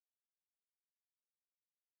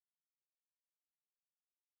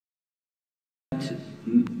at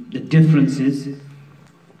the differences,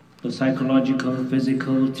 the psychological,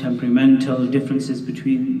 physical, temperamental differences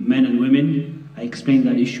between men and women. I explained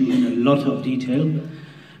that issue in a lot of detail.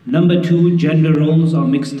 Number two, gender roles are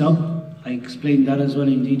mixed up. I explained that as well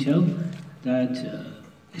in detail, that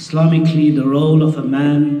Islamically the role of a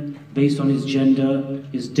man based on his gender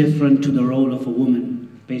is different to the role of a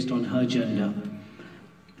woman based on her gender.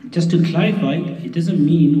 Just to clarify, it doesn't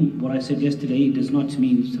mean, what I said yesterday, it does not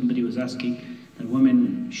mean, somebody was asking, that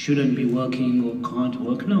women shouldn't be working or can't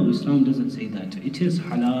work. No, Islam doesn't say that. It is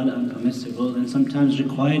halal and permissible and sometimes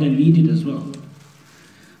required and needed as well.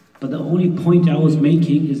 But the only point I was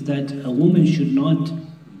making is that a woman should not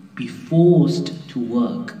be forced to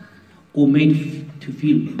work or made to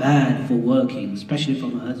feel bad for working, especially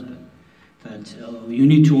from her husband, that you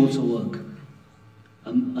need to also work.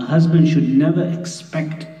 A husband should never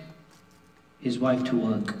expect his wife to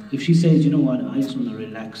work. If she says, you know what, I just want to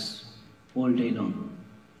relax all day long,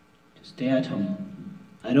 just stay at home,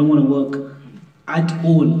 I don't want to work at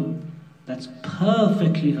all, that's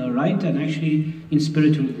perfectly her right and actually in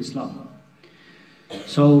spirit with Islam.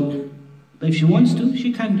 So, but if she wants to,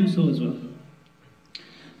 she can do so as well.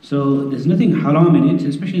 So there's nothing haram in it,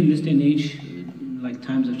 especially in this day and age, like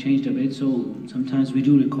times have changed a bit, so sometimes we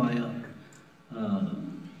do require,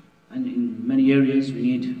 and in many areas we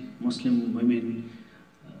need Muslim women,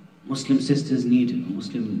 Muslim sisters need a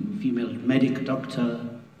Muslim female medic, doctor,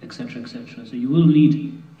 etc., etc. So you will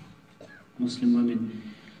need Muslim women.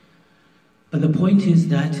 But the point is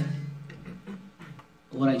that,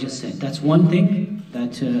 what I just said, that's one thing,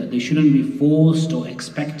 that they shouldn't be forced or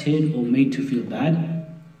expected or made to feel bad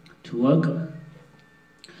to work.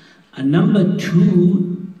 And number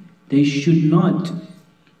two, they should not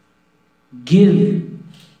give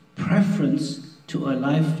preference to a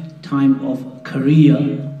lifetime of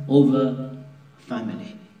career over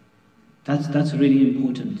family. That's a really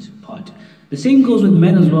important part. The same goes with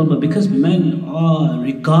men as well, but because men are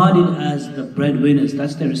regarded as the breadwinners,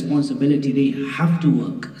 that's their responsibility, they have to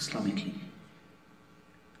work Islamically.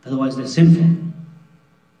 Otherwise they're sinful.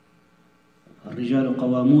 الرجال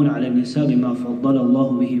قوامون على النساء بما فضل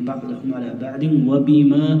الله به بعضهم على بعض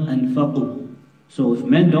وبما أنفقوا. So if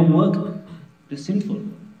men don't work, they're sinful.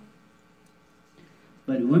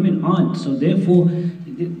 But women aren't. So therefore,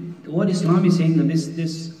 what Islam is saying, that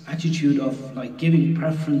this attitude of like giving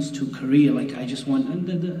preference to career, like I just want,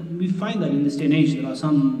 and we find that in this day and age there are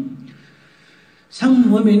some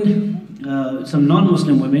women, some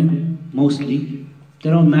non-Muslim women, mostly, they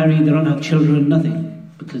don't marry, they don't have children,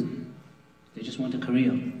 nothing, because they just want a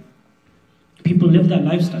career. People live that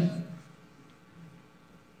lifestyle.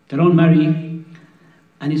 They don't marry,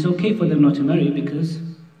 and it's okay for them not to marry because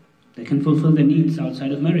they can fulfill their needs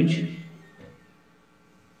outside of marriage.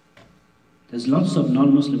 There's lots of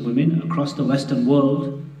non-Muslim women across the Western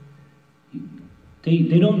world.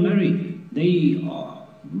 They don't marry. They are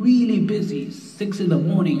really busy, 6 in the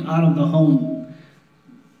morning, out of the home.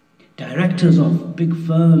 Directors of big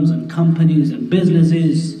firms and companies and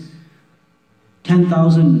businesses.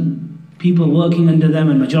 10,000 people working under them,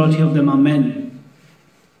 and majority of them are men.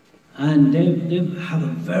 And they have a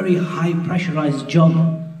very high pressurized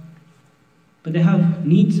job. But they have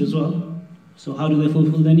needs as well. So how do they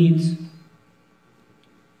fulfill their needs?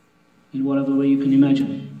 In whatever way you can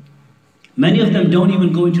imagine. Many of them don't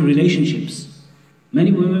even go into relationships.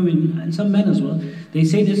 Many women, and some men as well, they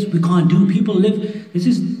say this, we can't do, people live, this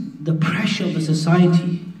is the pressure of the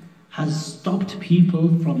society has stopped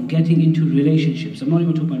people from getting into relationships. I'm not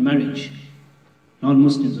even talking about marriage.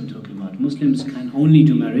 Non-Muslims I'm talking about. Muslims can only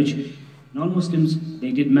do marriage. Non-Muslims,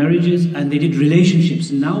 they did marriages and they did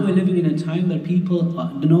relationships. Now we're living in a time that people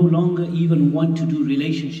no longer even want to do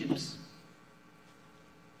relationships.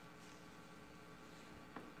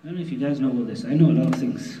 I don't know if you guys know all this. I know a lot of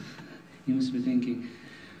things. You must be thinking.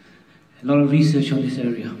 A lot of research on this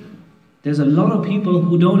area. There's a lot of people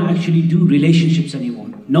who don't actually do relationships anymore.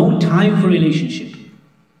 No time for relationship.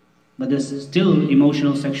 But there's still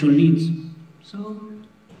emotional, sexual needs. So,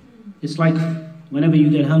 it's like whenever you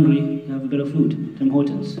get hungry, you have a bit of food, Tim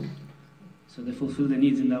Hortons. So they fulfill their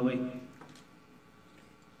needs in that way.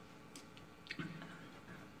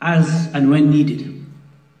 As and when needed.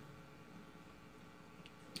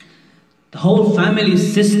 The whole family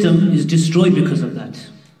system is destroyed because of that.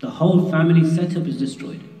 The whole family setup is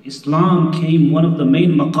destroyed. Islam came, one of the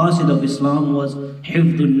main maqasid of Islam was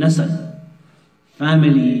hifdhun nasab.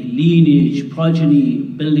 Family, lineage, progeny,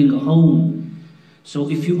 building a home. So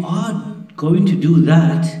if you are going to do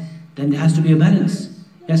that, then there has to be a balance.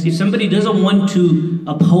 Yes, if somebody doesn't want to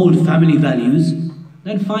uphold family values,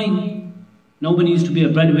 then fine. Nobody needs to be a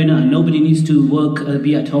breadwinner, and nobody needs to work,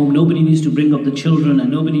 be at home. Nobody needs to bring up the children, and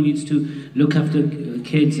nobody needs to look after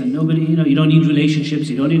kids, and nobody, you don't need relationships,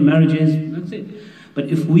 you don't need marriages. That's it. But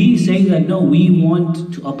if we say that no, we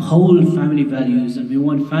want to uphold family values and we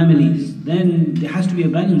want families, then there has to be a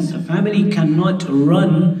balance. A family cannot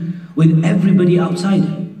run with everybody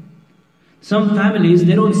outside. Some families,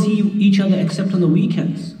 they don't see each other except on the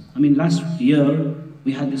weekends. I mean, last year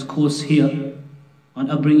we had this course here on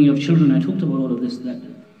upbringing of children. I talked about all of this. That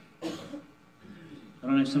I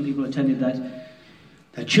don't know if some people attended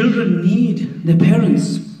that children need their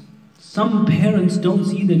parents. Some parents don't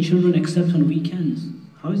see their children except on weekends.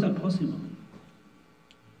 How is that possible?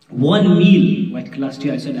 One meal, like last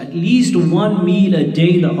year I said, at least one meal a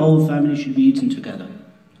day the whole family should be eating together.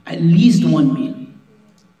 At least one meal.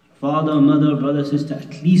 Father, mother, brother, sister,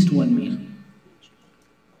 at least one meal.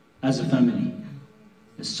 As a family.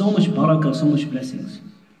 There's so much barakah, so much blessings.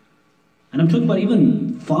 And I'm talking about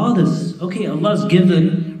even fathers. Okay, Allah's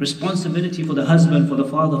given responsibility for the husband, for the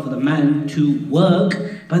father, for the man to work,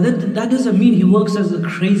 but that doesn't mean he works as a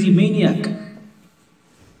crazy maniac.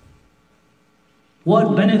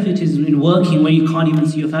 What benefit is in working when you can't even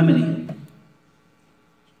see your family?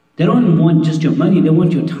 They don't want just your money, they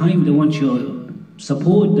want your time, they want your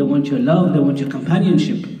support, they want your love, they want your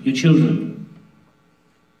companionship, your children.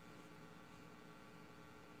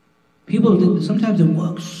 People, sometimes they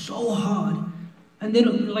work so hard, and they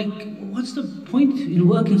don't, what's the point in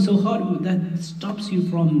working so hard that stops you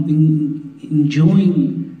from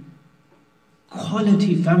enjoying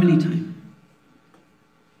quality family time?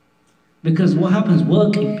 Because what happens,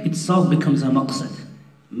 work itself becomes a maqsad.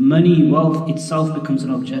 Money, wealth itself becomes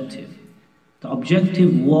an objective. The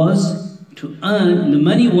objective was to earn, the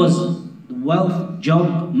money was, the wealth,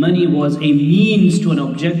 job, money was a means to an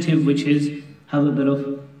objective, which is have a bit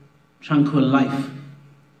of tranquil life.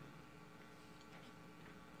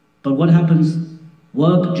 But what happens?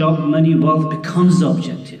 Work, job, money, wealth becomes the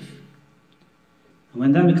objective. And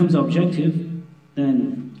when that becomes the objective,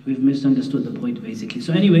 then we've misunderstood the point basically.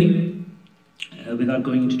 So anyway, without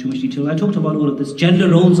going into too much detail, I talked about all of this. Gender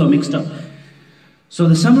roles are mixed up. So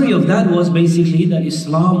the summary of that was basically that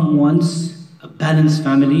Islam wants a balanced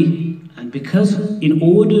family, and because in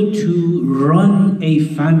order to run a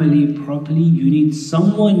family properly, you need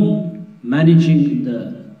someone managing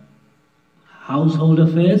the household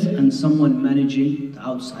affairs and someone managing the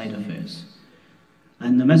outside affairs.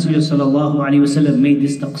 And the Messenger sallallahu alaihi wasallam made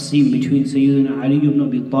this taqseem between Sayyidina Ali ibn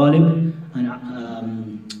Abi Talib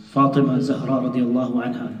and Fatima Zahra radiallahu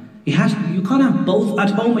anha. You can't have both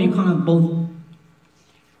at home, and you can't have both.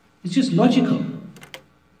 It's just logical.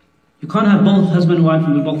 You can't have both husband and wife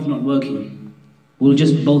and we're both not working. We'll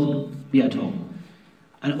just both be at home.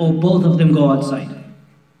 Or both of them go outside.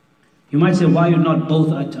 You might say, why you're not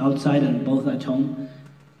both outside and both at home?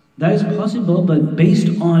 That is possible, but based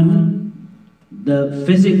on the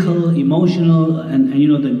physical, emotional, and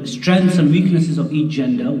the strengths and weaknesses of each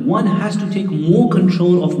gender, one has to take more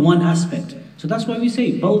control of one aspect. So that's why we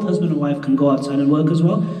say both husband and wife can go outside and work as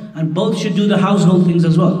well, and both should do the household things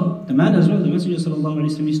as well. The man as well. The Messenger sallallahu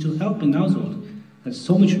alaihi wasallam used to help in the household. That's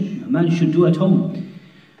so much a man should do at home.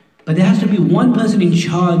 But there has to be one person in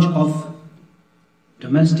charge of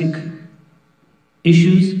domestic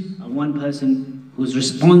issues and one person who's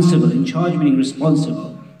responsible. In charge meaning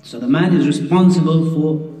responsible. So the man is responsible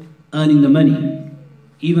for earning the money,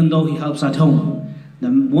 even though he helps at home.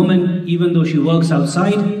 The woman, even though she works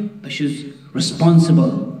outside, but she's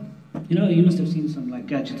responsible. You must have seen some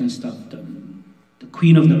gadgets and stuff. The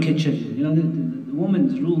queen of the kitchen. The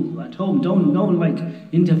woman's rule at home. Don't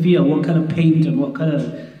interfere what kind of paint and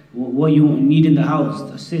what you need in the house.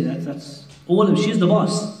 That's it. That's all of. She's the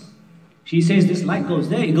boss. She says this light goes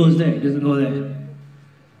there, it goes there, it doesn't go there.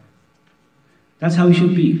 That's how it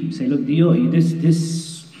should be. Say, look, Dio, this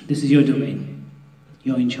is your domain.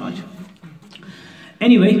 You're in charge.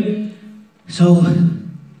 Anyway, so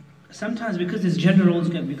sometimes because these gender roles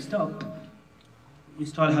get mixed up, we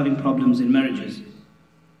start having problems in marriages.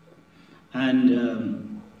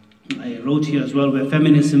 And I wrote here as well, where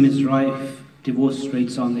feminism is rife, divorce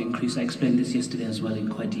rates are on the increase. I explained this yesterday as well in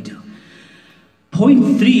quite detail.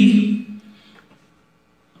 Point 3,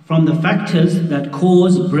 from the factors that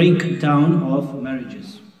cause breakdown of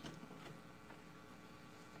marriages.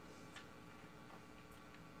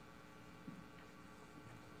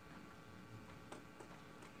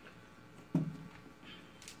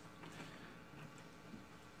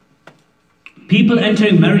 People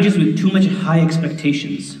entering marriages with too much high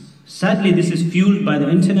expectations. Sadly, this is fueled by the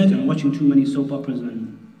internet and watching too many soap operas,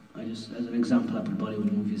 and as an example, I put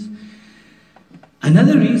Bollywood movies.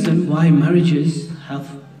 Another reason why marriages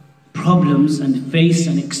have problems and face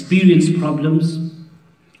and experience problems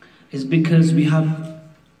is because we have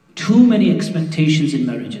too many expectations in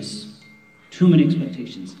marriages. Too many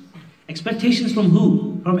expectations. Expectations from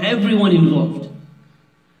who? From everyone involved.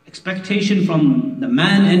 Expectation from the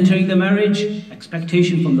man entering the marriage,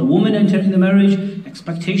 expectation from the woman entering the marriage,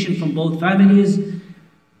 expectation from both families.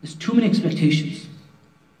 There's too many expectations.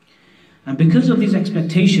 And because of these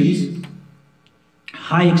expectations,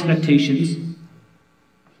 high expectations,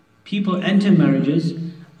 people enter marriages.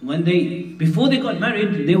 Before they got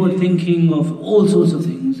married, they were thinking of all sorts of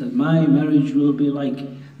things, that my marriage will be like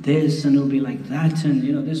this and it'll be like that, and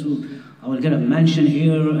I will get a mansion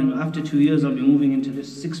here, and after 2 years I'll be moving into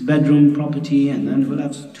this 6-bedroom property, and then we'll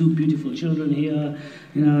have 2 beautiful children here.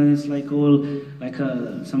 It's like all like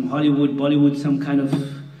some Hollywood, Bollywood, some kind of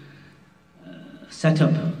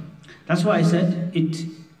setup. That's why I said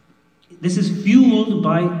this is fueled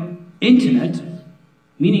by internet,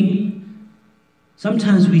 meaning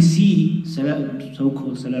sometimes we see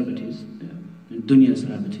so-called celebrities, dunya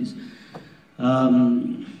celebrities,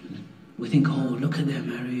 we think, oh, look at their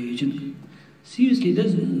marriage. And seriously,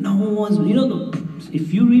 there's no one's,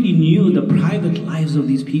 if you really knew the private lives of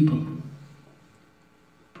these people,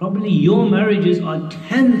 probably your marriages are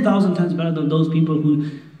 10,000 times better than those people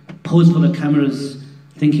who pose for the cameras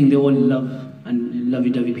thinking they're all love and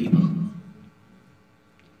lovey-dovey people.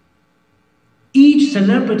 Each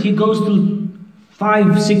celebrity goes through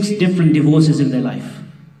 5, 6 different divorces in their life.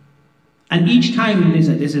 And each time they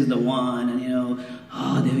say, this is the one, and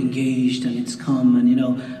they're engaged and it's come, and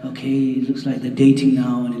okay, it looks like they're dating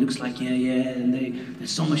now, and it looks like and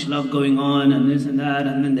there's so much love going on, and this and that,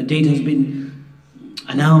 and then the date has been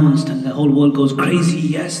announced, and the whole world goes crazy,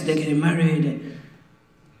 yes, they're getting married.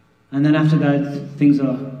 And then after that, things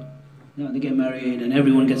are, they get married, and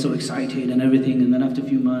everyone gets so excited and everything, and then after a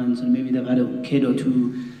few months, and maybe they've had a kid or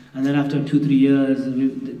 2, and then after 2-3 years,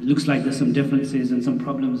 it looks like there's some differences and some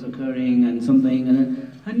problems occurring and something,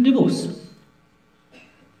 and divorce.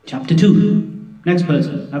 Chapter 2, next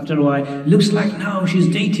person. After a while, looks like now she's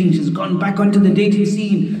dating, she's gone back onto the dating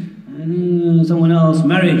scene, and someone else,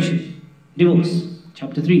 marriage, divorce.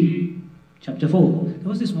 Chapter 3, chapter 4. There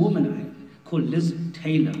was this woman called Liz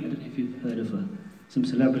Taylor, I don't know if you've heard of her, some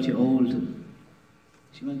celebrity, old.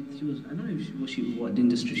 She was, I don't know what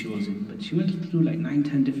industry she was in, but she went through like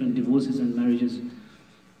 9-10 different divorces and marriages.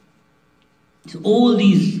 So all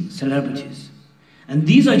these celebrities, and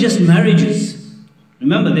these are just marriages.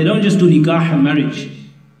 Remember, they don't just do nikah and marriage.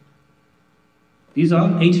 These are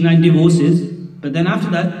 8-9 divorces, but then after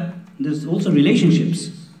that, there's also relationships.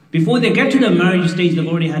 Before they get to the marriage stage, they've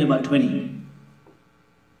already had about 20.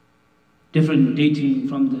 Different dating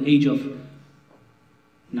from the age of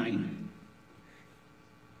 9.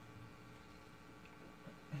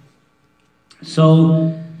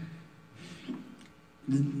 So,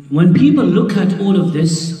 when people look at all of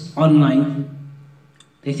this online,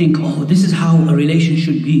 they think, oh, this is how a relation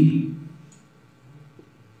should be.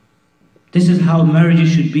 This is how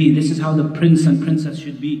marriages should be. This is how the prince and princess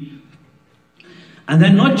should be. And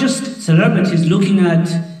they're not just celebrities looking at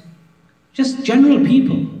just general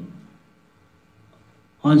people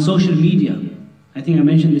on social media. I think I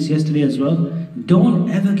mentioned this yesterday as well.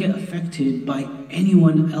 Don't ever get affected by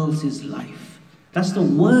anyone else's life. That's the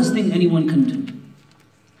worst thing anyone can do.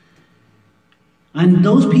 And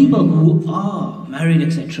those people who are married,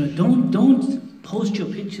 etc., don't post your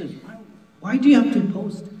pictures. Why do you have to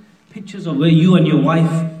post pictures of where you and your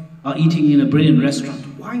wife are eating in a brilliant restaurant?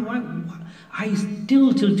 Why? I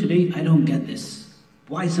still, till today, I don't get this.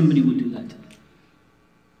 Why somebody would do that?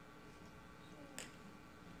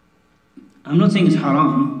 I'm not saying it's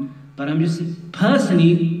haram, but I'm just saying,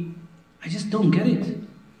 personally, I just don't get it.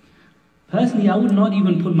 Personally, I would not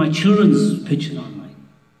even put my children's pictures online.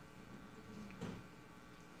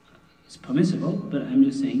 It's permissible, but I'm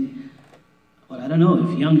just saying, well, I don't know,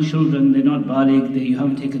 if young children, they're not baligh, you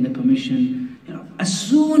haven't taken their permission, as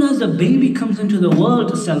soon as a baby comes into the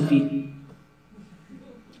world, a selfie.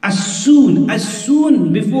 As soon,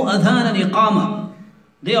 before adhan and iqamah,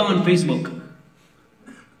 they are on Facebook.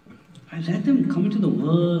 I let them come into the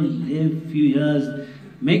world, live a few years,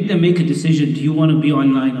 make them make a decision, do you want to be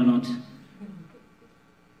online or not?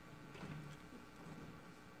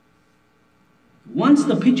 Once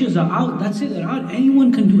the pictures are out, that's it, they're out.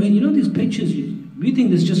 Anyone can do it. These pictures, we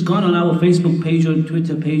think it's just gone on our Facebook page or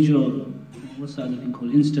Twitter page or what's the other thing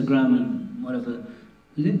called, Instagram and whatever,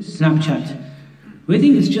 is it? Snapchat. We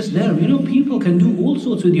think it's just there. People can do all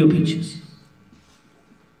sorts with your pictures.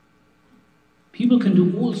 People can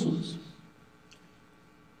do all sorts.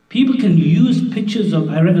 People can use pictures of,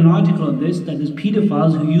 I read an article on this, that there's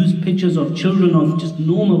pedophiles who use pictures of children of just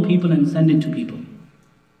normal people and send it to people.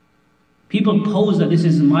 People pose that this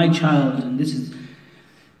is my child and this is...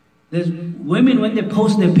 There's women, when they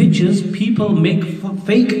post their pictures, people make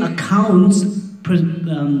fake accounts,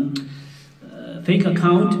 fake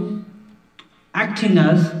account, acting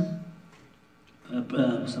as,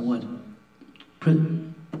 what's the word?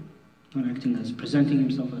 Not acting as, presenting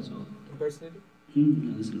himself as well. Impersonating?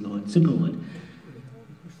 No, that's a word, simple word.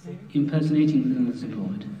 Impersonating is not a simple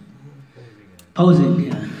word.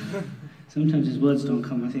 Posing, yeah. Sometimes his words don't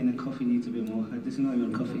come. I think the coffee needs a bit more. This is not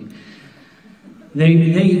even coffee.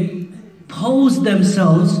 They pose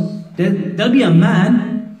themselves. There'll be a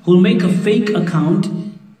man who'll make a fake account,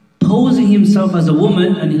 posing himself as a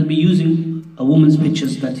woman, and he'll be using a woman's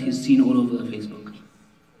pictures that he's seen all over the Facebook,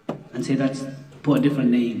 and say that's, put a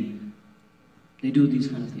different name. They do these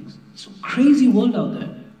kind of things. It's a crazy world out there.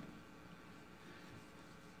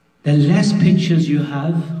 The less pictures you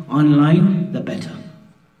have online, the better.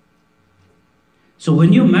 So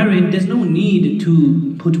when you're married, there's no need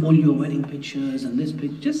to put all your wedding pictures and this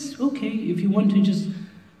picture. Just, okay, if you want to just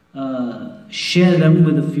share them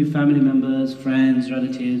with a few family members, friends,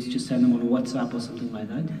 relatives, just send them on WhatsApp or something like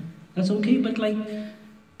that. That's okay, but like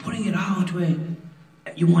putting it out where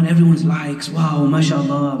you want everyone's likes. Wow,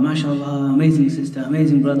 mashallah, mashallah, amazing sister,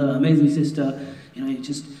 amazing brother, amazing sister. You know, it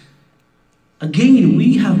just... Again,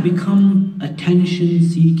 we have become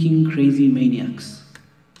attention-seeking crazy maniacs.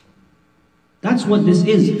 That's what this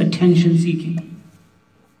is, attention-seeking.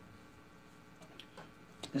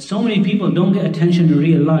 There's so many people don't get attention in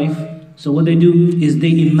real life, so what they do is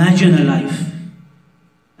they imagine a life.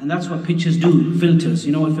 And that's what pictures do, filters.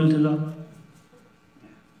 You know what filters are?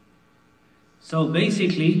 So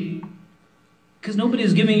basically, because nobody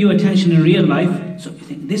is giving you attention in real life, so you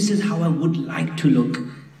think, this is how I would like to look.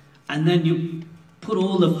 And then you put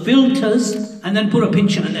all the filters, and then put a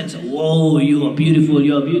picture, and then say, whoa, you are beautiful,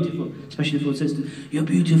 you are beautiful. Especially for sisters, you're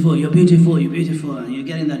beautiful, you're beautiful, you're beautiful. And you're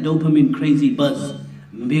getting that dopamine crazy buzz.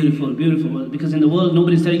 Beautiful, beautiful. Because in the world,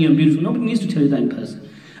 nobody's telling you I'm beautiful. Nobody needs to tell you that in person.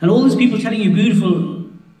 And all these people telling you beautiful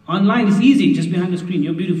online, it's easy, just behind the screen.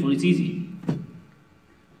 You're beautiful, it's easy.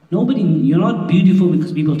 You're not beautiful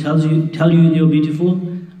because people tell you you're beautiful,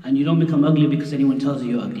 and you don't become ugly because anyone tells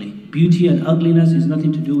you you're ugly. Beauty and ugliness is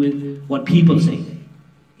nothing to do with what people say.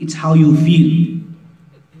 It's how you feel.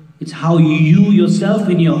 It's how you yourself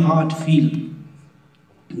in your heart feel.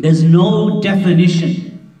 There's no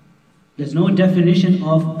definition. There's no definition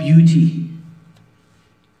of beauty.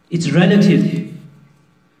 It's relative.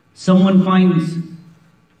 Someone finds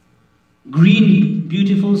green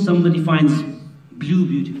beautiful, somebody finds blue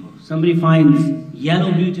beautiful. Somebody finds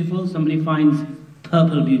yellow beautiful, somebody finds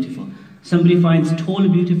purple beautiful. Somebody finds tall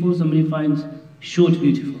beautiful, somebody finds short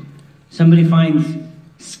beautiful. Somebody finds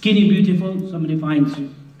skinny beautiful, somebody finds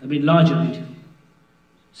a bit larger beautiful.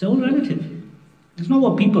 It's all relative. It's not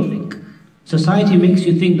what people think. Society makes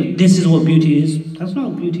you think that this is what beauty is. That's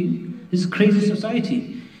not beauty. This is crazy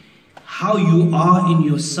society. How you are in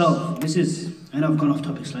yourself. This is, I know I've gone off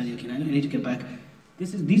topic slightly, okay, I need to get back.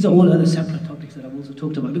 These are all other separate topics that I've also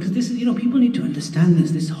talked about, because this is, people need to understand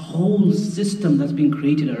this whole system that's been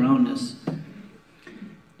created around us.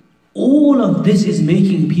 All of this is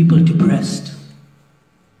making people depressed.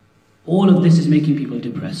 All of this is making people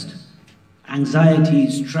depressed. Anxiety,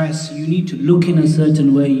 stress, you need to look in a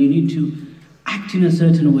certain way, you need to act in a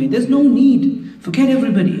certain way. There's no need. Forget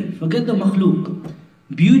everybody, forget the makhluk.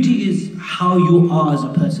 Beauty is how you are as a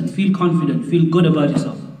person. Feel confident, feel good about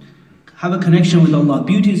yourself. Have a connection with Allah.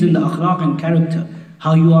 Beauty is in the akhlaq and character.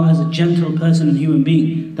 How you are as a gentle person and human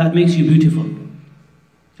being. That makes you beautiful.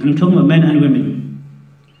 And I'm talking about men and women.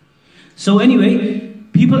 So anyway,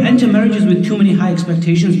 people enter marriages with too many high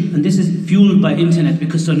expectations, and this is fueled by internet,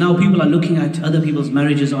 because so now people are looking at other people's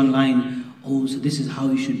marriages online. Oh, so this is how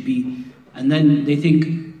you should be. And then they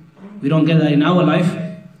think, we don't get that in our life,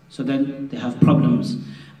 so then they have problems.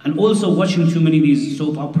 And also watching too many of these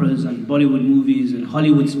soap operas and Bollywood movies and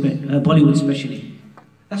Bollywood especially.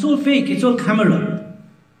 That's all fake, it's all camera.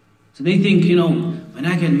 So they think, when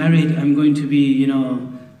I get married, I'm going to be,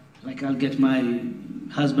 like I'll get my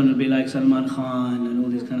husband will be like Salman Khan and all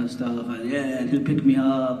this kind of stuff, and he'll pick me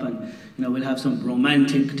up, and we'll have some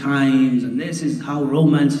romantic times, and this is how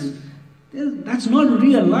romance. That's not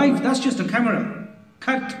real life, that's just a camera.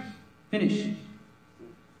 Cut, finish.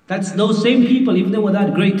 That's those same people, if they were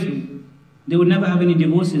that great, they would never have any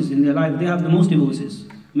divorces in their life. They have the most divorces.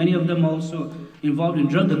 Many of them are also involved in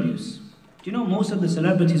drug abuse. Do you know most of the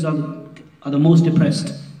celebrities are the most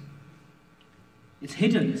depressed? It's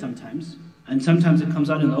hidden sometimes, and sometimes it comes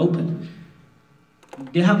out in the open.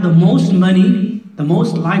 They have the most money, the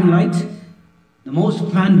most limelight, the most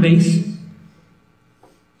fan base,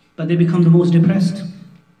 but they become the most depressed.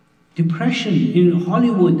 Depression in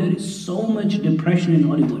Hollywood, there is so much depression in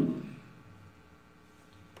Hollywood.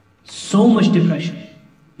 So much depression.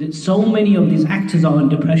 That so many of these actors are on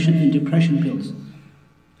depression pills,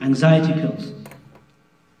 anxiety pills.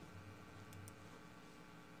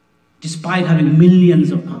 Despite having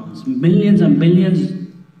millions of pounds, millions and billions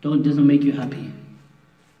doesn't make you happy.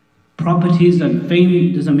 Properties and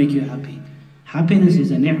fame doesn't make you happy. Happiness is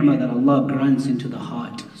a ni'mah that Allah grants into the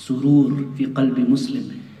heart. Surur fi qalbi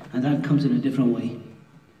Muslim. And that comes in a different way.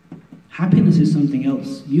 Happiness is something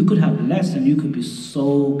else. You could have less and you could be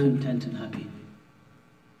so content and happy.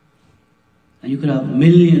 And you could have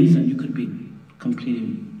millions and you could be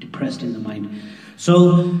completely depressed in the mind.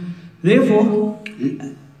 So, therefore,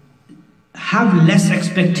 have less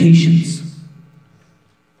expectations.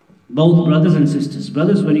 Both brothers and sisters.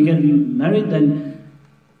 Brothers, when you get married, then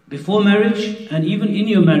before marriage and even in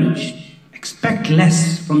your marriage, expect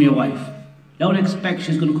less from your wife. Don't expect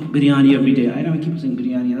she's going to cook biryani every day. I know I keep saying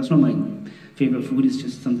biryani. That's not my favorite food. It's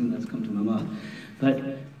just something that's come to my mouth.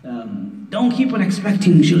 But don't keep on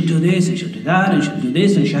expecting she'll do this and she'll do that and she'll do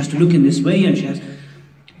this and she has to look in this way and she has...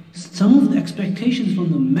 Some of the expectations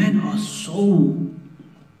from the men are so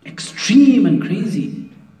extreme and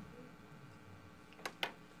crazy.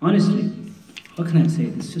 Honestly, what can I say?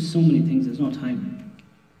 There's just so many things. There's no time.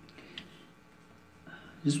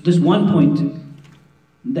 Just one point.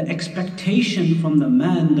 The expectation from the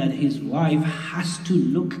man that his wife has to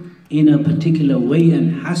look in a particular way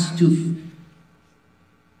and has to,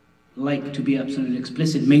 like to be absolutely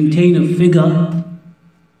explicit, maintain a figure,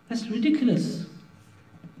 that's ridiculous.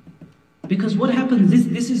 Because what happens,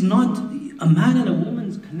 this is not, a man and a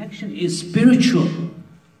woman's connection is spiritual.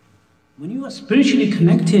 When you are spiritually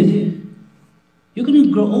connected, you're going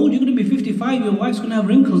to grow old, you're going to be 55, your wife's going to have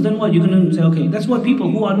wrinkles, then what? You're going to say, okay, that's what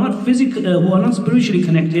people who are not who are not spiritually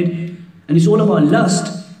connected, and it's all about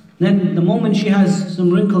lust, then the moment she has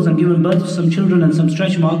some wrinkles and given birth to some children and some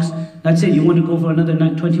stretch marks, that's it, you want to go for another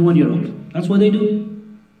 21-year-old. That's what they do.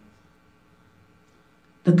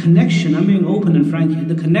 The connection, I'm being open and frank here,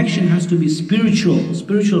 the connection has to be spiritual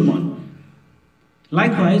one.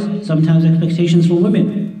 Likewise, sometimes expectations from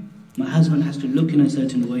women. My husband has to look in a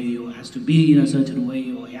certain way, or has to be in a certain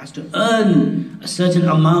way, or he has to earn a certain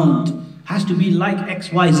amount, has to be like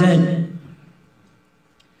X, Y, Z.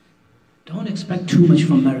 Don't expect too much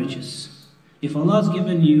from marriages. If Allah's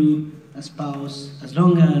given you a spouse, as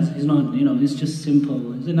long as he's not, he's just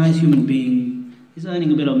simple, he's a nice human being, he's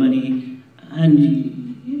earning a bit of money, and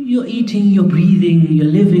you're eating, you're breathing, you're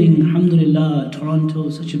living, alhamdulillah, Toronto,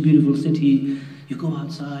 such a beautiful city, you go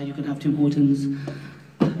outside, you can have Tim Hortons,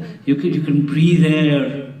 you can breathe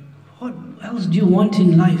air. What else do you want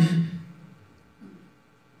in life?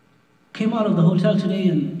 Came out of the hotel today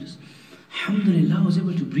and just, alhamdulillah, I was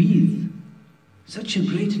able to breathe. Such a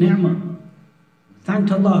great ni'mah.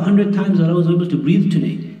 Thanked Allah 100 times that I was able to breathe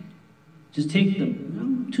today. Just take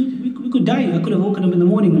we could die. I could have woken up in the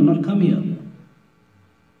morning and not come here.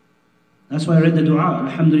 That's why I read the dua.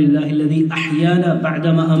 Alhamdulillah alladhi ahyana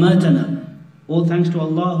ba'dama amatana. All thanks to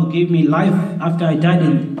Allah who gave me life after I died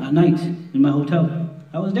at night in my hotel.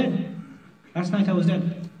 I was dead. Last night I was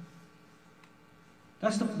dead.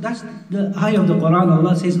 That's the ayah of the Quran.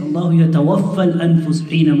 Allah says, Allahu yatawaffa al-anfus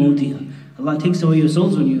hina mawtiha. Allah takes away your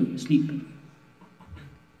souls when you sleep.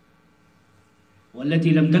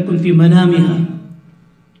 وَالَّتِي لَمْ تَكُنْ فِي مَنَامِهَا.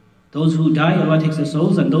 Those who die, Allah takes their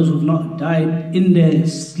souls, and those who have not died in their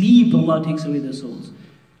sleep, Allah takes away their souls.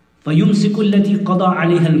 فَيُمْسِكُ الَّتِي قَضَى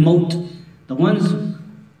عَلَيْهَا الْمَوْتِ. The ones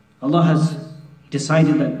Allah has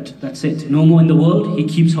decided that that's it, no more in the world, He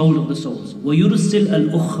keeps hold of the souls. وَيُرْسِلْ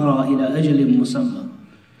الْأُخْرَى إِلَىٰ أَجَلٍ مُسَمَّى.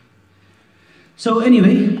 So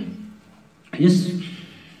anyway, just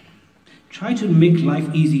try to make life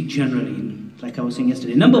easy generally, like I was saying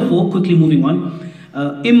yesterday. Number 4, quickly moving on,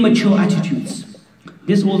 immature attitudes.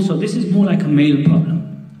 This is more like a male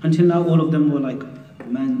problem. Until now, all of them were like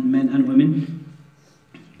men and women.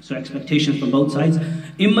 So expectations from both sides.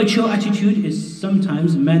 Immature attitude is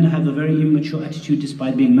sometimes men have a very immature attitude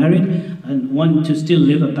despite being married and want to still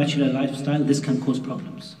live a bachelor lifestyle. This can cause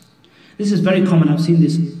problems. This is very common. I've seen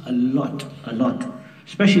this a lot,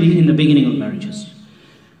 especially in the beginning of marriages.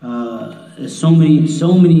 There's so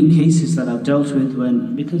many cases that I've dealt with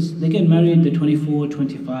because they get married, they're 24,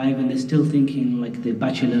 25, and they're still thinking like they're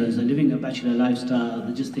bachelors, they're living a bachelor lifestyle,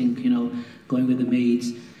 they just think, going with the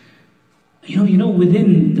maids.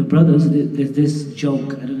 Within the brothers, there's this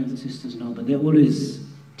joke, I don't know if the sisters know, but they always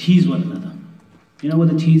tease one another. You know what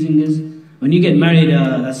the teasing is? When you get married,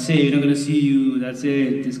 that's it, you're not going to see you, that's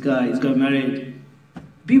it, this guy, he's got married.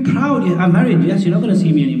 Be proud, I'm married, yes, you're not going to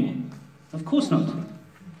see me anymore. Of course not.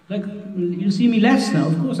 Like, you'll see me less now,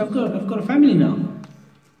 of course, I've got a family now.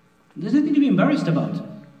 There's nothing to be embarrassed about.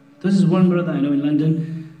 This is one brother I know in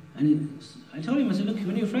London, and I told him, I said, look,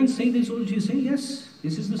 when your friends say this all to you, say, yes,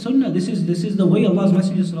 this is the sunnah, this is the way Allah's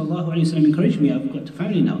Messenger sallallahu alayhi wa sallam encouraged me. I've got a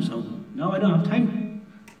family now, so now I don't have time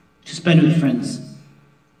to spend with friends.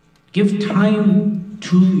 Give time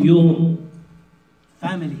to your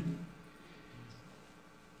family.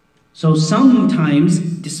 So sometimes,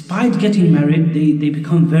 despite getting married, they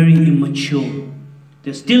become very immature.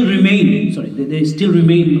 They still remain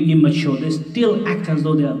immature. They still act as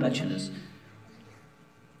though they are bachelors.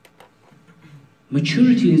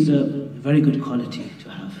 Maturity is a very good quality to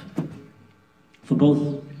have for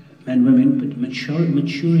both men and women, but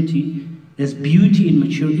maturity, there's beauty in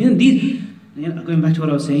maturity. Going back to what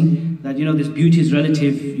I was saying, that this beauty is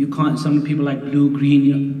relative. You can't. Some people like blue,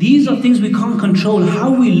 green. These are things we can't control.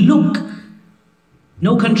 How we look,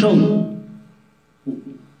 no control.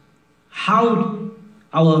 How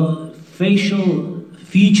our facial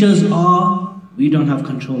features are, we don't have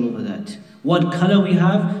control over that. What color we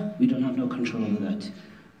have, we don't have no control over that.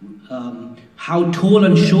 How tall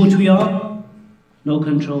and short we are, no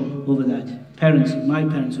control over that. Parents, my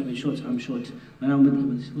parents are very short, so I'm short. When I'm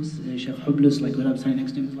with Sheikh Hublus, like when I'm standing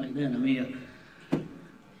next to him, it's like there, and I'm here.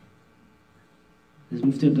 This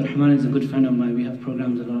Mufti Abdul Rahman is a good friend of mine. We have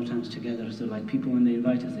programs a lot of times together. So like people, when they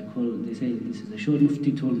invite us, they say, this is a short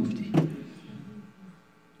Mufti, tall Mufti.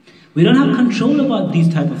 We don't have control about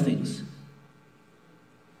these type of things.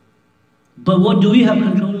 But what do we have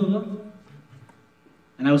control over?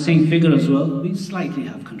 And I was saying figure as well. We slightly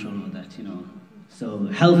have control over that, So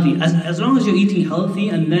healthy, as long as you're eating healthy,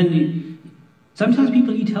 and then sometimes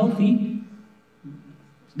people eat healthy,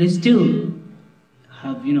 they still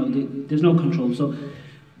have, there's no control. So,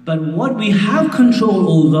 but what we have control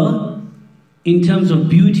over in terms of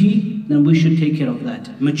beauty, then we should take care of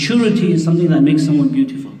that. Maturity is something that makes someone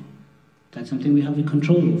beautiful. That's something we have a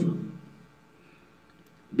control over.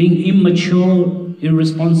 Being immature,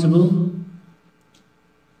 irresponsible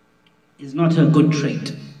is not a good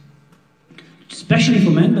trait. Especially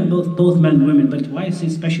for men, but both men and women. But why I say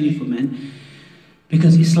especially for men?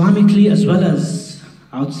 Because Islamically, as well as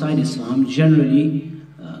outside Islam, generally,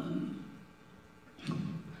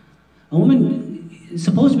 a woman is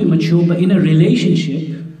supposed to be mature, but in a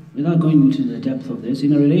relationship, without going into the depth of this,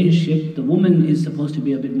 in a relationship, the woman is supposed to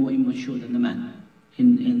be a bit more immature than the man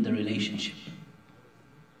in the relationship.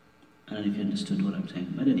 I don't know if you understood what I'm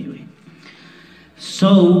saying, but anyway.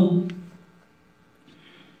 So,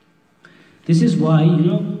 this is why,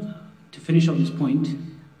 to finish off this point,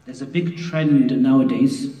 there's a big trend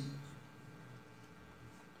nowadays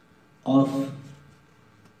of,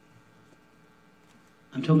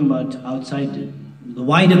 I'm talking about outside the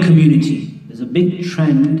wider community, there's a big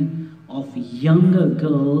trend of younger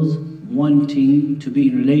girls wanting to be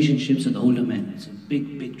in relationships with older men. It's a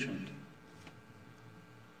big, big trend.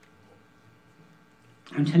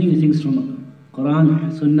 I'm telling you things from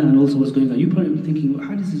Quran, Sunnah, and also what's going on. You're probably thinking, well,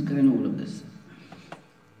 how does this guy know all of this?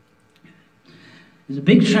 There's a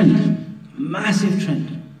big trend, massive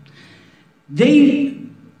trend. They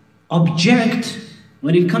object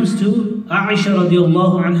when it comes to Aisha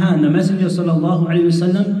radiallahu anha and the Messenger sallallahu alayhi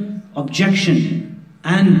wasallam, objection,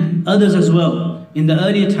 and others as well. In the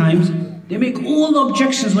earlier times, they make all the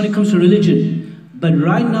objections when it comes to religion. But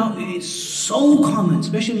right now, it's so common,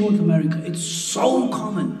 especially in North America, it's so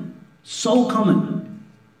common, so common.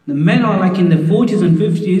 The men are like in their 40s and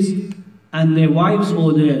 50s, and their wives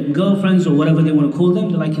or their girlfriends or whatever they want to call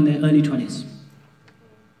them, they're like in their early 20s.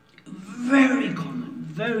 Very common,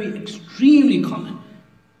 very extremely common.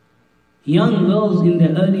 Young girls in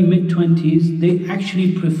their early mid-20s, they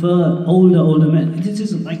actually prefer older men. This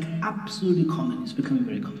is like absolutely common, it's becoming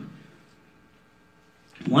very common.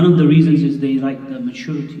 One of the reasons is they like the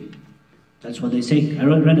maturity. That's what they say. I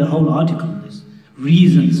read a whole article on this.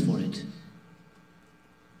 Reasons for it.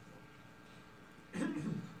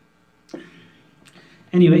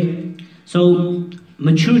 Anyway, so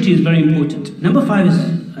maturity is very important. Number 5 is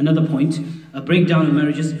another point. A breakdown of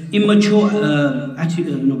marriages. Immature,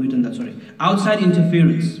 no, we've done that, sorry. Outside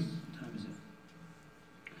interference.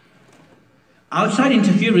 Outside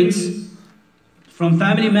interference from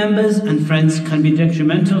family members and friends can be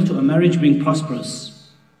detrimental to a marriage being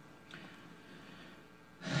prosperous.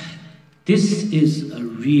 This is a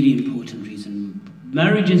really important reason.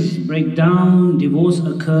 Marriages break down, divorces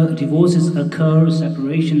occur,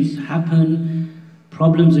 separations happen,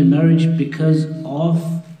 problems in marriage because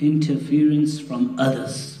of interference from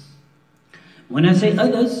others. When I say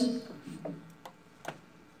others,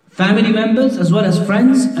 family members as well as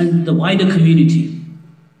friends and the wider community.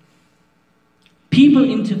 People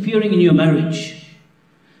interfering in your marriage.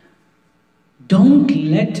 Don't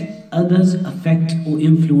let others affect or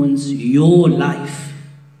influence your life.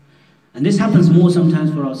 And this happens more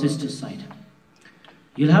sometimes for our sisters' side.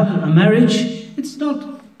 You'll have a marriage, it's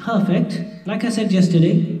not perfect. Like I said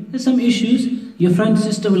yesterday, there's some issues. Your friend's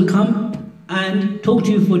sister will come and talk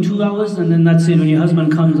to you for 2 hours, and then that's it. When your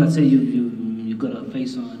husband comes, that's it, you've got a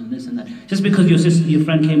face on and this and that. Just because your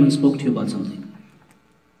friend came and spoke to you about something.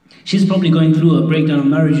 She's probably going through a breakdown of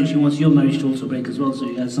marriage and she wants your marriage to also break as well, so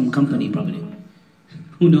you have some company probably.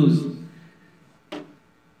 Who knows?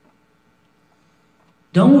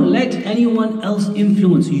 Don't let anyone else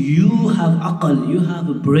influence. You have aql, you have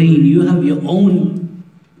a brain, you have your own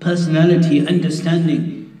personality,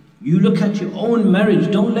 understanding. You look at your own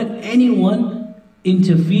marriage. Don't let anyone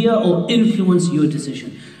interfere or influence your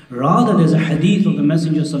decision. Rather, there's a hadith of the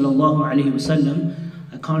Messenger sallallahu alaihi wasallam.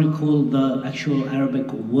 I can't recall the actual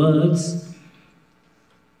Arabic words.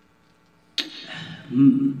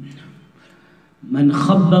 Man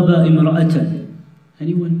khabbaba imra'atan.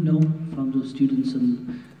 Anyone know from those students?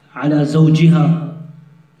 Ala zawjiha.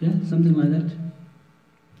 Yeah, something like that.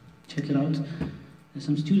 Check it out. There's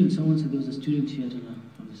some students, someone said there was a student here, I don't know,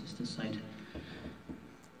 from the sister's side.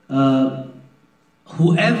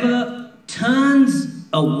 Whoever turns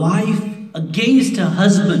a wife against her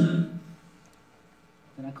husband.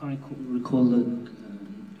 And I can't recall the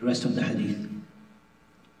rest of the hadith.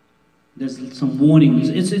 There's some warnings.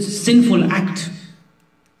 It's a sinful act.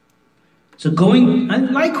 So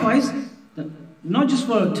and likewise, not just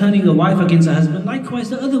for turning a wife against a husband, likewise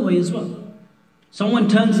the other way as well. Someone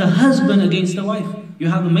turns a husband against a wife. You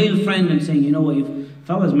have a male friend and saying, you know what, if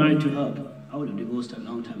I was married to her, I would have divorced her a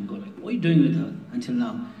long time ago. Like, what are you doing with her until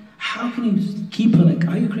now? How can you just keep her? Like,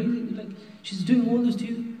 are you crazy? Like, she's doing all this to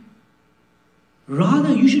you.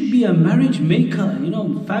 Rather, you should be a marriage maker,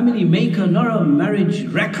 family maker, not a marriage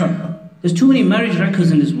wrecker. There's too many marriage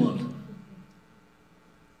wreckers in this world.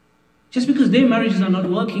 Just because their marriages are not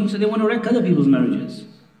working, so they want to wreck other people's marriages.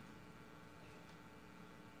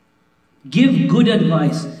 Give good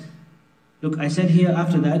advice. Look, I said here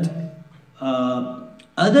after that,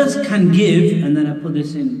 others can give, and then I put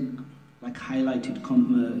this in, like highlighted,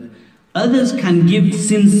 others can give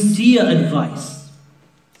sincere advice.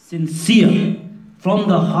 Sincere, from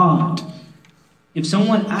the heart. If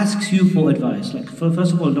someone asks you for advice, like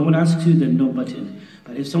first of all, no one asks you, then don't butt in.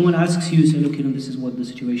 But if someone asks you, say, look, this is what the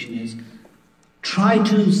situation is. Try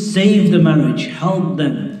to save the marriage, help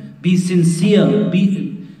them, be sincere,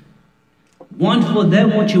 want for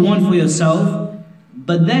them what you want for yourself,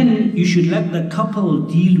 but then you should let the couple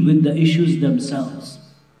deal with the issues themselves.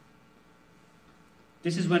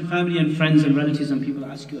 This is when family and friends and relatives and people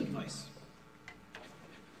ask you advice.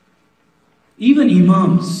 Even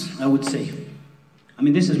imams, I would say.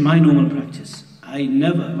 This is my normal practice. I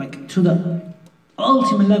never, to the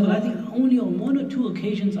ultimate level, I think only on 1 or 2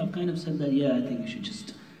 occasions I've kind of said that, yeah, I think you should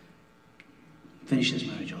just finish this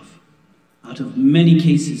marriage off. Out of many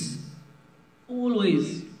cases,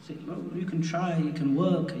 always say, well, you can try, you can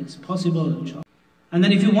work, it's possible. And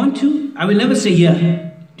then if you want to, I will never say, yeah,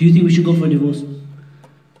 do you think we should go for a divorce?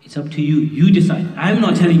 It's up to you, you decide. I'm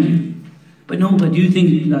not telling you. But do you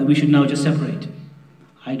think that we should now just separate?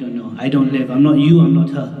 I don't know, I don't live, I'm not you, I'm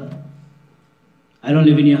not her. I don't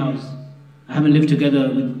live in your house. I haven't lived together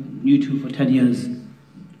with you two for 10 years.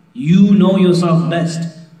 You know yourself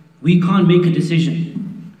best. We can't make a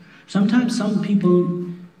decision. Sometimes some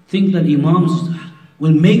people think that imams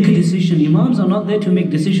will make a decision. Imams are not there to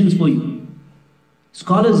make decisions for you.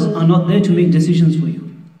 Scholars are not there to make decisions for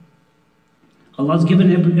you. Allah's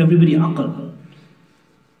given everybody aql.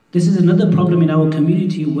 This is another problem in our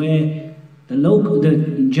community where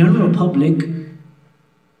the general public,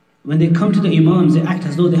 when they come to the imams, they act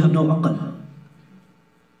as though they have no aql,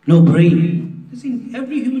 no brain.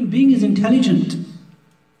 Every human being is intelligent.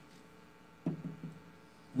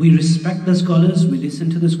 We respect the scholars, we listen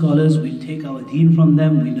to the scholars, we take our deen from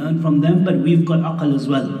them, we learn from them, but we've got aql as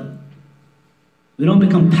well. We don't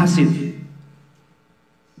become passive.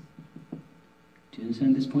 Do you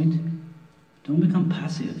understand this point? Don't become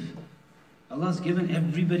passive. Allah's given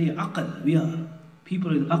everybody aql. We are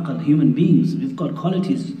people with aql, human beings. We've got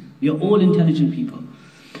qualities. We are all intelligent people.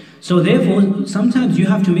 So therefore, sometimes you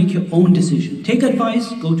have to make your own decision. Take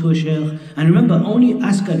advice, go to a shaykh, and remember, only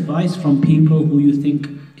ask advice from people who you think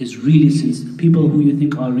is really sincere, people who you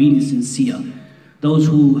think are really sincere. Those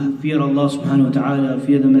who fear Allah subhanahu wa ta'ala,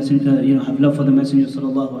 fear the messenger, have love for the Messenger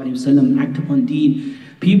sallallahu alaihi wasallam, act upon deen.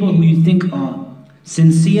 People who you think are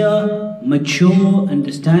Sincere, mature,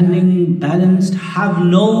 understanding, balanced, have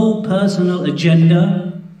no personal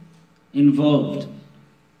agenda involved,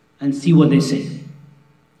 and see what they say.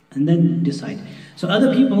 And then decide. So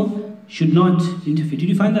other people should not interfere. Did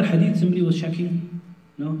you find that hadith? Somebody was checking?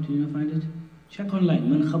 No? Did you not find it? Check online.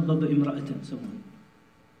 Man khabbaba imra'atan. Someone.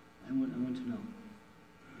 I want to know.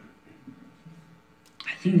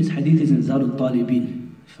 I think this hadith is in Zad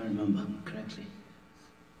al-Talibin, if I remember correctly.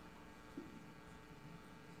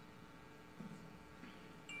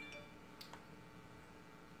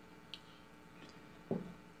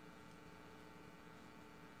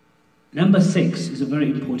 Number 6 is a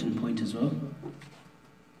very important point as well.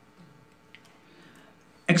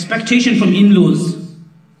 Expectation from in-laws.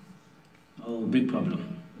 Oh, big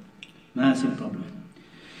problem. Massive problem.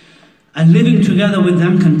 And living together with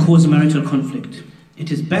them can cause marital conflict.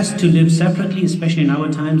 It is best to live separately, especially in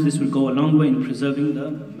our times. This will go a long way in preserving the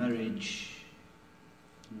marriage.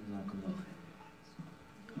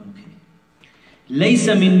 Okay. لَيْسَ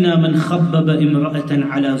مِنَّا مَنْ خَبَّبَ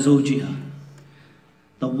إِمْرَأَةً عَلَى زَوْجِهَا.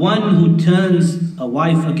 The one who turns a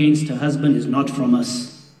wife against her husband is not from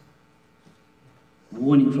us.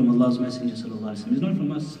 Warning from Allah's Messenger sallallahu alaihi wasallam. It's not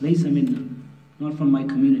from us. لَيْسَ مِنَّا. Not from my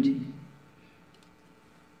community.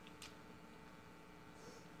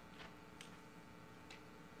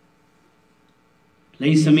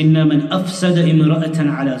 لَيْسَ مِنَّا مَنْ أَفْسَدَ إِمْرَأَةً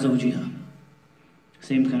عَلَى زَوْجِهَا.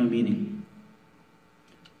 Same kind of meaning.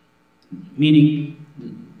 Meaning,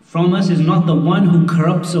 from us is not the one who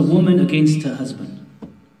corrupts a woman against her husband.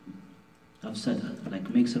 Afsada, like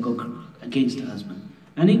makes her go against her husband.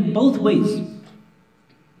 And in both ways.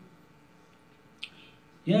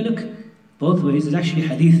 Yeah, look, both ways. It's actually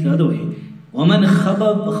hadith the other way. وَمَنْ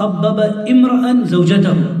خَبَّبَ إِمْرَأً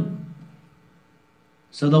زَوْجَتَهُ.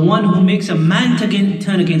 So the one who makes a man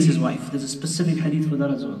turn against his wife. There's a specific hadith for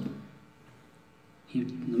that as well.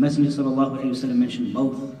 The Messenger sallallahu alayhi wa sallam mentioned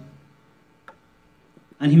both.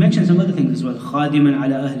 And he mentioned some other things as well. خَادِمًا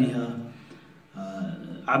عَلَى أَهْلِهَا,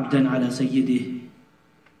 عَبْدًا عَلَى سَيِّدِهِ.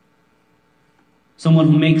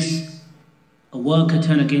 Someone who makes a worker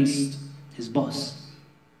turn against his boss.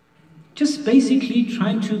 Just basically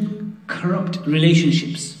trying to corrupt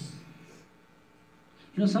relationships.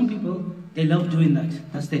 You know, some people, they love doing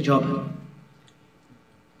that. That's their job.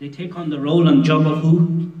 They take on the role and job of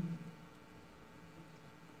who?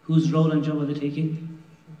 Whose role and job are they taking?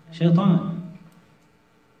 Shaitan.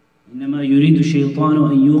 إنما يريد الشيطان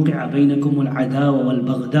أن يوقع بينكم العداوة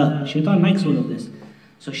والبغضاء. Shaitan likes all of this.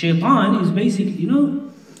 So shaitan is basically, you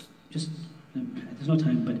know, just, there's no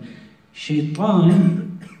time, but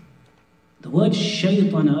shaitan, the word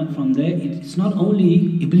shaitana from there, it's not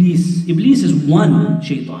only Iblis. Iblis is one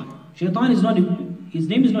shaitan. Shaitan is not, his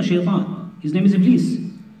name is not shaitan. His name is Iblis.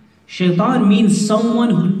 Shaitan means someone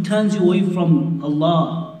who turns you away from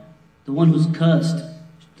Allah, the one who's cursed.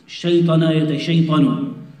 Shaitana yata shaitanu.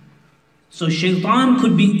 So shaitan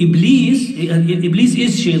could be Iblis. Iblis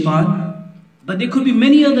is shaitan. But there could be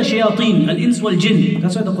many other shayateen, al-ins wal-jinn.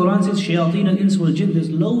 That's why the Quran says shayateen, al-ins wal-jinn. There's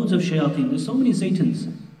loads of shayateen. There's so many satans.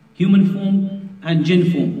 Human form and jinn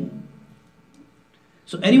form.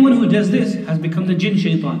 So anyone who does this has become the jinn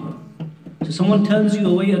shaitan. So someone turns you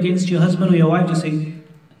away against your husband or your wife to say,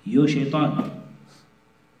 you're shaitan.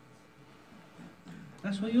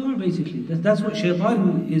 That's what you are basically. That's what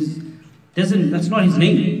shaitan is. That's not his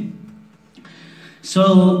name.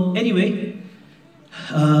 So anyway,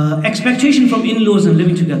 expectation from in-laws and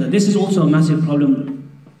living together. This is also a massive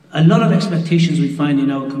problem. A lot of expectations we find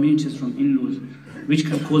in our communities from in-laws, which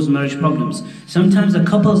can cause marriage problems. Sometimes the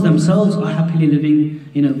couples themselves are happily living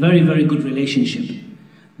in a very, very good relationship.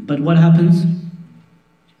 But what happens?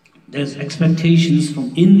 There's expectations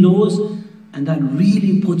from in-laws, and that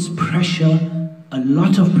really puts pressure, a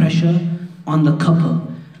lot of pressure on the couple,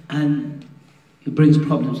 and it brings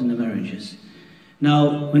problems in the marriages.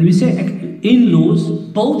 Now, when we say in-laws,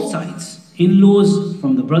 both sides, in-laws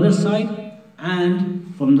from the brother's side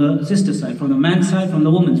and from the sister's side, from the man's side, from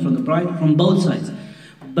the woman's, from the bride, from both sides.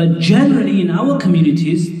 But generally in our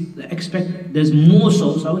communities, there's more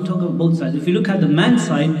so I will talk about both sides. If you look at the man's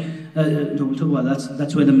side, we'll talk about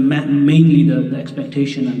that's where mainly the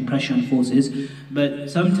expectation and pressure and force is, but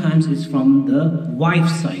sometimes it's from the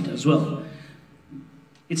wife's side as well.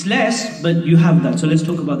 It's less, but you have that. So let's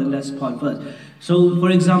talk about the less part first. So, for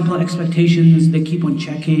example, expectations, they keep on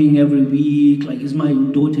checking every week, like, is my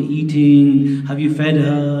daughter eating? Have you fed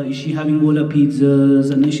her? Is she having all her pizzas?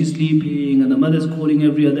 And then she's sleeping, and the mother's calling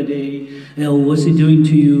every other day. Oh, what's he doing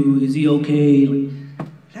to you? Is he okay? Like,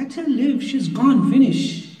 let her live, she's gone,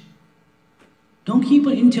 finish. Don't keep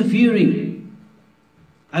her interfering.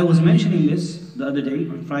 I was mentioning this the other day,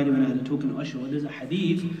 on Friday when I had a talk in Osho, there's a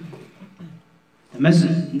hadith,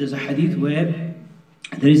 there's a hadith where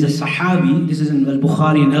there is a Sahabi, this is in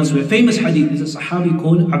al-Bukhari and elsewhere, famous hadith, there's a Sahabi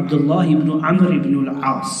called Abdullah ibn Amr ibn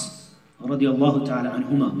al-As, radiyallahu ta'ala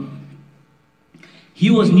anhuma. He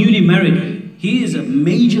was newly married. He is a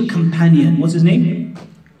major companion. What's his name?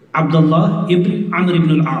 Abdullah ibn Amr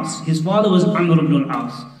ibn al-As. His father was Amr ibn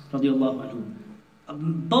al-As, radiyallahu anhu.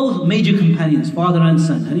 Both major companions, father and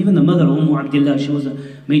son. And even the mother, Abdullah, she was a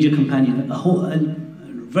major companion. A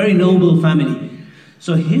very noble family.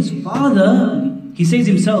 So his father, he says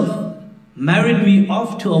himself, married me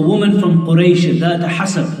off to a woman from Quraysh, that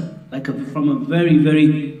hasab, like from a very,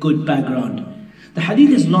 very good background. The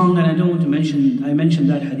hadith is long and I don't want to mention, I mentioned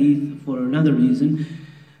that hadith for another reason.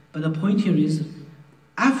 But the point here is,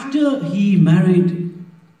 after he married,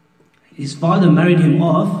 his father married him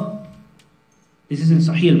off, this is in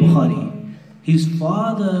Sahih al-Bukhari, his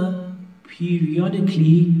father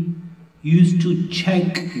periodically used to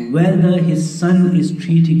check whether his son is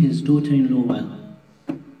treating his daughter-in-law well.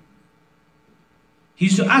 He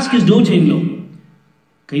used to ask his daughter-in-law,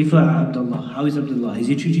 Kaifa Abdullah, how is Abdullah? Is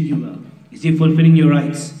he treating you well? Is he fulfilling your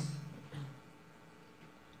rights?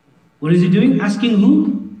 What is he doing? Asking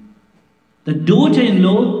who? The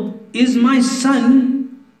daughter-in-law, is my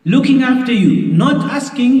son looking after you? Not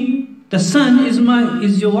asking, the son,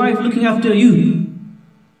 is your wife looking after you?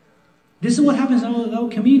 This is what happens in our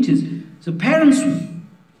communities. So parents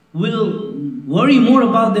will worry more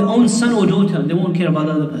about their own son or daughter, they won't care about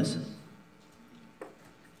the other person.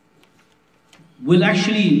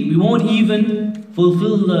 We won't even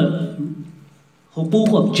fulfill the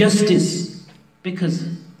huquq of justice because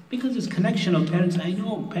this connection of parents. I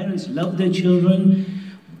know parents love their children,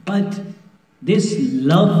 but this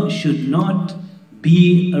love should not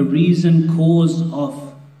be a reason, cause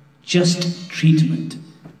of just treatment.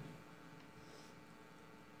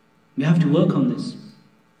 We have to work on this.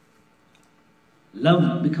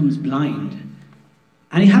 Love becomes blind.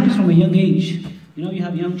 And it happens from a young age. You know, you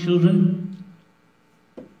have young children,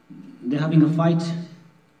 they're having a fight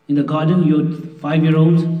in the garden, you're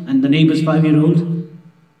 5-year-old and the neighbor's 5-year-old.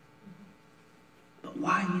 But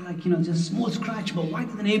why, just small scratch, but why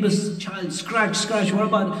did the neighbor's child scratch? What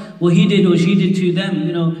about what he did or she did to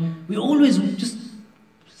them? We always just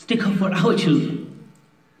stick up for our children.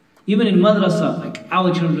 Even in madrasa, like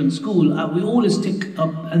our children, school, we always stick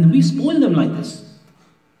up and we spoil them like this.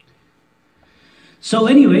 So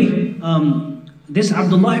anyway, this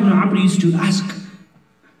Abdullah ibn Amr used to ask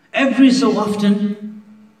every so often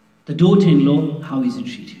the daughter-in-law, how is it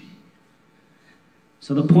treated?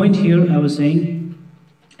 So the point here I was saying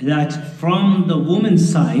that from the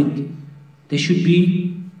woman's side, there should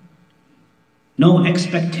be no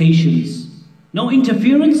expectations, no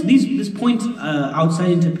interference. This point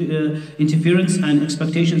outside interference and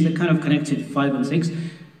expectations, they're kind of connected, 5 and 6.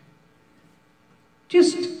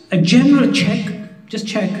 Just a general check, just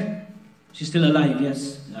check. She's still alive,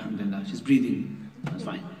 yes, alhamdulillah, she's breathing, that's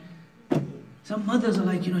fine. Some mothers are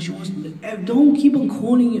like, she wants to, don't keep on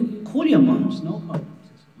calling you, call your moms, no problem.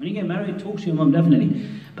 When you get married, talk to your mom, definitely.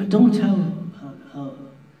 But don't tell her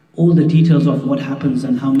all the details of what happens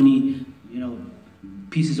and how many,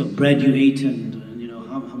 pieces of bread you ate and,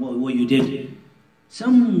 what you did.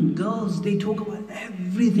 Some girls, they talk about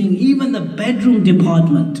everything, even the bedroom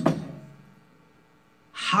department.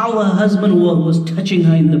 How her husband was touching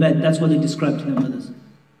her in the bed, that's what they described to their mothers.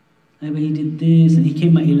 He did this, and he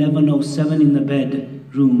came at 11:07 in the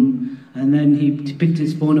bedroom, and then he picked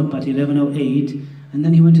his phone up at 11:08, and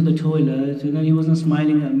then he went to the toilet, and then he wasn't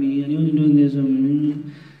smiling at me, and he wasn't doing this.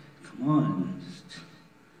 Come on.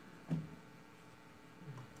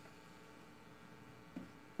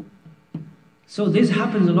 So this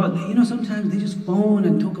happens a lot. Sometimes they just phone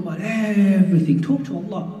and talk about everything. Talk to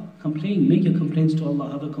Allah. Complain. Make your complaints to Allah.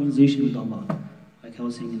 Have a conversation with Allah. Like I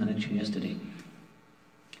was saying in the lecture yesterday.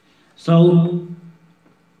 So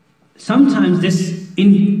sometimes this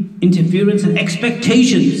interference and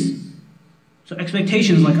expectations. So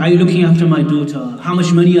expectations like, are you looking after my daughter? How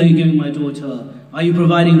much money are you giving my daughter? Are you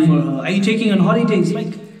providing for her? Are you taking on holidays?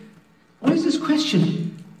 Like, what is this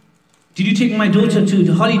question? Did you take my daughter to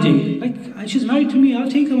the holiday? Like, she's married to me, I'll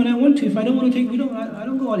take her when I want to. If I don't want to take, I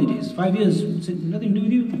don't go holidays. 5 years, it's nothing to do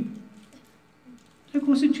with you. Like,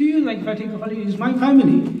 what's it to you? Like, if I take a holiday, it's my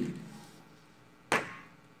family.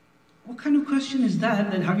 What kind of question is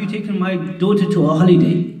that have you taken my daughter to a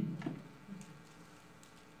holiday?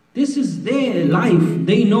 This is their life.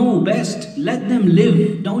 They know best. Let them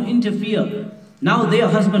live. Don't interfere. Now they are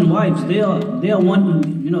husband, wives. They are one,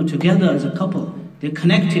 together as a couple. They're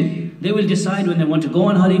connected. They will decide when they want to go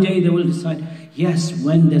on holiday, they will decide, yes,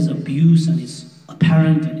 when there's abuse and it's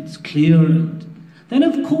apparent and it's clear, and then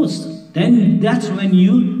of course, then that's when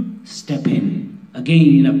you step in.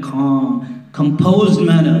 Again, in a calm, composed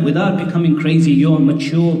manner, without becoming crazy. You're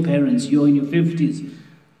mature parents, you're in your 50s,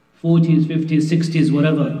 40s, 50s, 60s,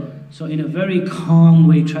 whatever. So in a very calm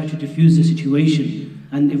way, try to diffuse the situation.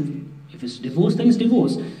 And if it's divorce, then it's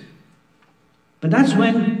divorce. But that's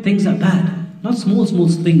when things are bad, not small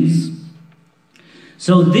things.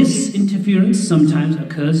 So this interference sometimes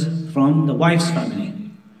occurs from the wife's family.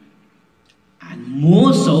 And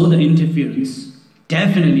more so the interference,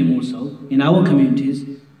 definitely more so, in our communities,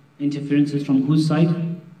 interference is from whose side?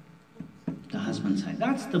 The husband's side.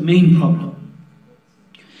 That's the main problem.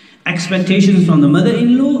 Expectations from the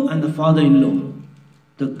mother-in-law and the father-in-law.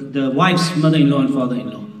 The wife's mother-in-law and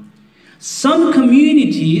father-in-law. Some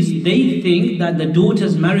communities, they think that the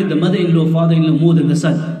daughters married the mother-in-law, father-in-law more than the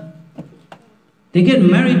son. They get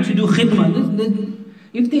married to do khidmah.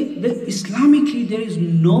 Islamically, there is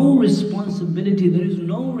no responsibility, there is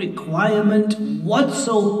no requirement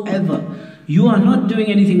whatsoever. You are not doing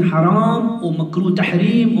anything haram, or makruh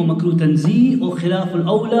tahreem, or makruh tanzih, or khilaf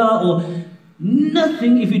al-awla, or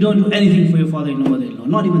nothing if you don't do anything for your father-in-law, mother-in-law.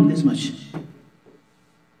 Not even this much.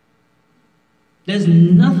 There's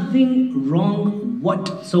nothing wrong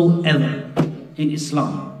whatsoever in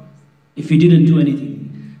Islam if you didn't do anything.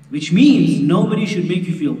 Which means nobody should make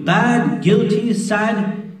you feel bad, guilty,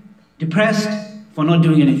 sad, depressed for not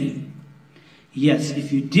doing anything. Yes,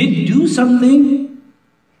 if you did do something,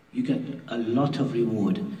 you get a lot of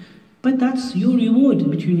reward. But that's your reward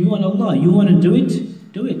between you and Allah. You want to do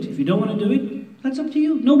it, do it. If you don't want to do it, that's up to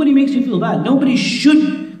you. Nobody makes you feel bad. Nobody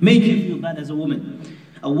should make you feel bad as a woman.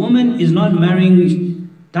 A woman is not marrying,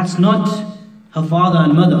 that's not her father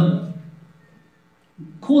and mother.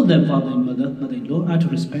 Call them father and mother-in-law, out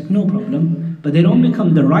of respect, no problem. But they don't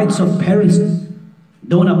become the rights of parents,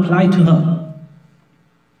 don't apply to her.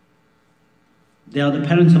 They are the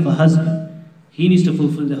parents of her husband. He needs to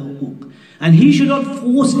fulfill their hukuk. And he should not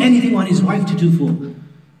force anything on his wife to do for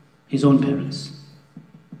his own parents.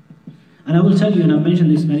 And I will tell you, and I've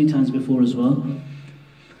mentioned this many times before as well,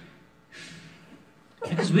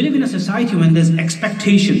 because we live in a society when there's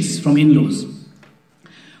expectations from in-laws.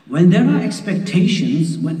 When there are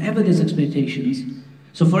expectations, whenever there's expectations,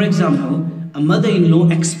 so for example, a mother-in-law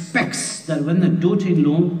expects that when the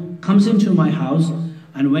daughter-in-law comes into my house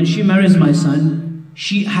and when she marries my son,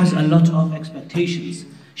 she has a lot of expectations.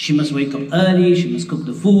 She must wake up early, she must cook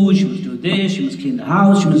the food, she must do this, she must clean the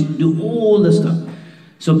house, she must do all the stuff.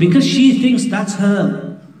 So because she thinks that's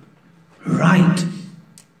her right,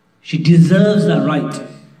 she deserves that right.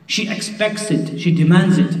 She expects it, she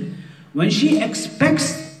demands it. When she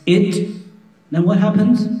expects it, then what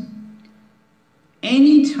happens?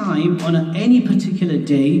 Any time on any particular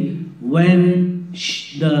day when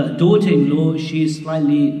the daughter-in-law, she is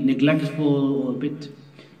slightly neglectful or a bit,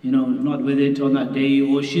 not with it on that day,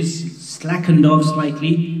 or she's slackened off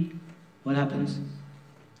slightly, what happens?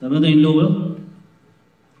 The mother-in-law will?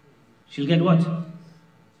 She'll get what?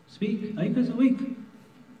 Speak. Are you guys awake?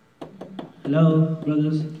 Hello,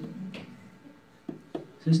 brothers?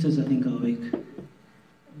 Sisters, I think, are awake.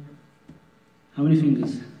 How many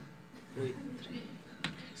fingers? 3.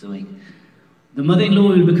 It's awake. The mother-in-law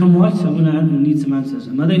will become what? I'm going to need some answers.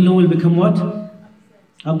 The mother-in-law will become what?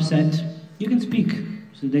 Upset. You can speak,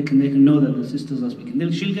 so they can know that the sisters are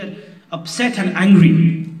speaking. She'll get upset and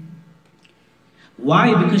angry.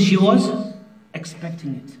 Why? Because she was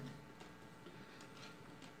expecting it.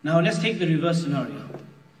 Now let's take the reverse scenario.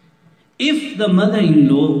 If the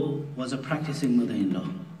mother-in-law was a practicing mother-in-law,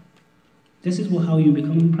 this is how you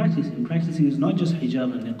become practicing. Practicing is not just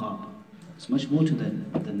hijab and niqab. It's much more to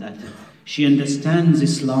than that. She understands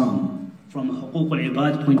Islam from a huquq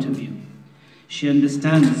al-ibad point of view. She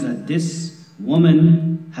understands that this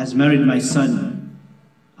woman has married my son.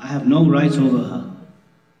 I have no rights over her.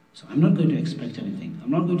 So I'm not going to expect anything. I'm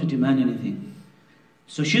not going to demand anything.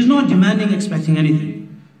 So she's not demanding, expecting anything.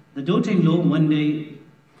 The daughter-in-law one day,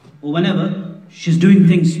 or whenever, she's doing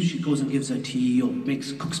things, she goes and gives her tea or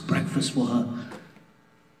cooks breakfast for her.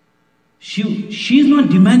 She's not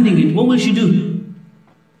demanding it. What will she do?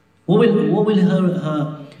 What will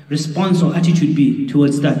her response or attitude be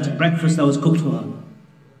towards that breakfast that was cooked for her?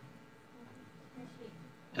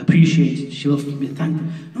 Appreciate it. She will be thankful.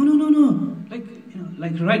 No.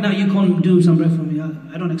 Like right now you can't do some breakfast for me.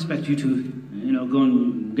 I don't expect you to, go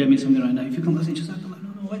and get me something right now. If you come, I say, Jazakallah.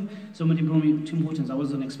 Why? Somebody brought me Tim Hortons. I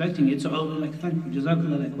wasn't expecting it, so I'll thank you.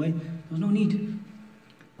 Jazakallah, why? There was no need.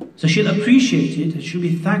 So she'll appreciate it, and she'll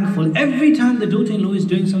be thankful. Every time the daughter-in-law is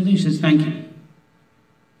doing something, she says, thank you.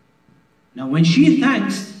 Now when she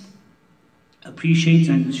thanks, appreciates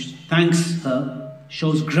and thanks her,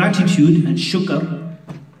 shows gratitude and shukr,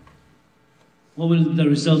 what will the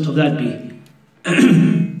result of that be?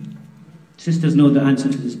 Sisters know the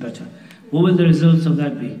answer to this better. What will the results of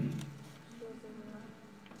that be?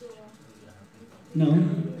 No,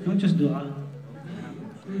 not just dua.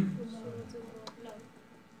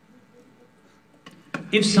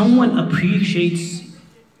 If someone appreciates,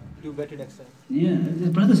 do better next time. Yeah, the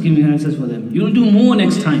brother's giving answers for them. You'll do more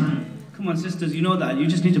next time. Come on, sisters, you know that. You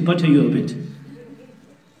just need to butter you a bit.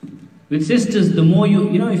 With sisters, the more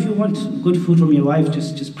you know, if you want good food from your wife,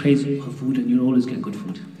 just praise her food and you'll always get good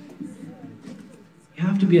food. You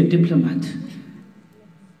have to be a diplomat.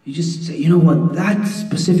 You just say, you know what, that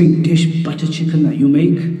specific dish, butter chicken that you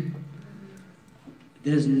make,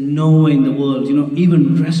 there's no way in the world, you know,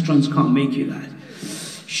 even restaurants can't make you that.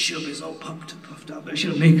 Shub is all puffed up.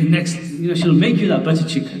 She'll make she'll make you that butter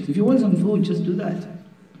chicken. If you want some food, just do that.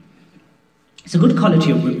 It's a good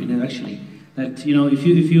quality of women, actually. That, you know, if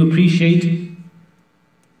you appreciate,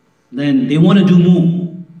 then they want to do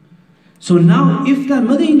more. So now, if the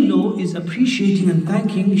mother-in-law is appreciating and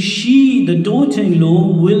thanking, she, the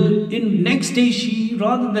daughter-in-law, will, next day, she,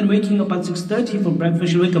 rather than waking up at 6:30 for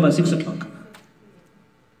breakfast, she'll wake up at 6 o'clock.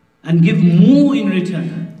 And give more in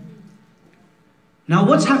return. Now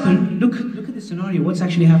what's happened? Look at the scenario. What's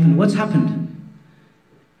actually happened? What's happened?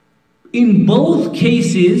 In both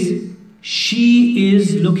cases, she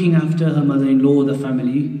is looking after her mother-in-law, the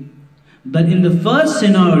family. But in the first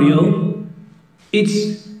scenario,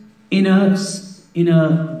 it's in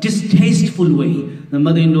a distasteful way. The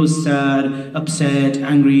mother-in-law is sad, upset,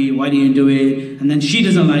 angry. Why didn't you do it? And then she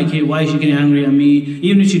doesn't like it. Why is she getting angry at me?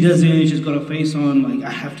 Even if she does it, she's got a face on, like,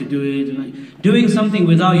 I have to do it. And like, doing something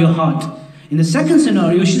without your heart. In the second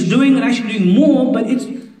scenario, she's doing and actually doing more, but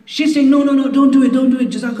she's saying, no, don't do it,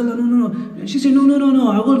 Jazakallah, no. And she's saying,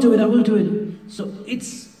 no, I will do it. So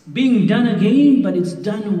it's being done again, but it's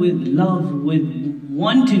done with love, with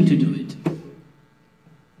wanting to do it.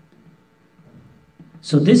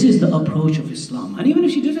 So this is the approach of Islam. And even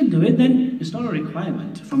if she doesn't do it, then it's not a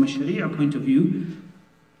requirement. From a Sharia point of view,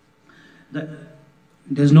 that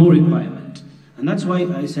there's no requirement. And that's why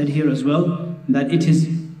I said here as well, that it is,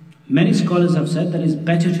 many scholars have said that it's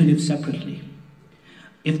better to live separately.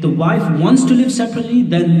 If the wife wants to live separately,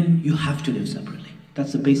 then you have to live separately.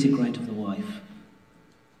 That's the basic right of the wife.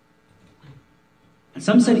 And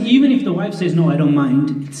some said even if the wife says, no, I don't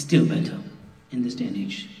mind, it's still better in this day and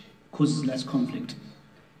age. Causes less conflict.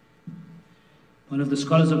 One of the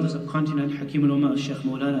scholars of the subcontinent, Hakim al-Umma, Sheikh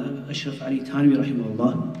Maulana Ashraf Ali Thanwi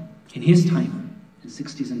rahimahullah, in his time, in the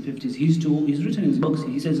 60s and 50s, he's written in his books,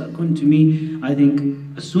 he says, according to me, I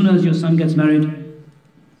think as soon as your son gets married,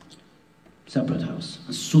 separate house,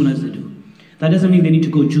 as soon as they do. That doesn't mean they need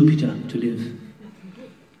to go Jupiter to live.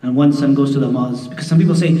 And one son goes to the Mars. Because some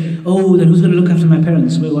people say, oh, then who's going to look after my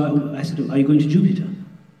parents? Well, I said, are you going to Jupiter?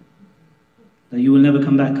 That you will never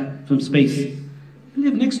come back from space.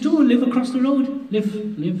 Live next door, live across the road, live,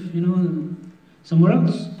 you know, somewhere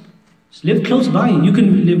else. Just live close by. You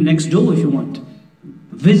can live next door if you want.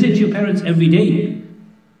 Visit your parents every day.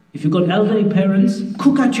 If you've got elderly parents,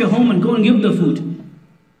 cook at your home and go and give the food.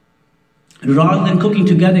 Rather than cooking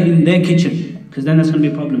together in their kitchen, because then there's going to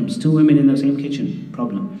be problems. Two women in the same kitchen,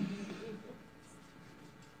 problem.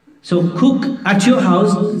 So cook at your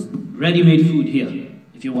house, ready-made food here,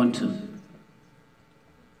 if you want to.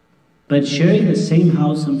 But sharing the same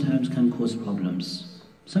house sometimes can cause problems.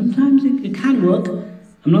 Sometimes it can work.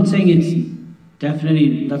 I'm not saying it's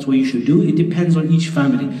definitely that's what you should do. It depends on each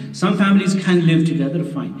family. Some families can live together,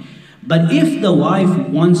 fine. But if the wife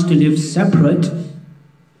wants to live separate,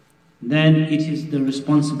 then it is the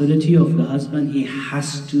responsibility of the husband. He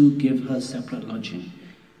has to give her separate lodging.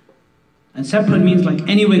 And separate means like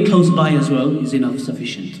anywhere close by as well is enough,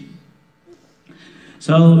 sufficient.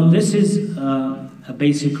 So this is a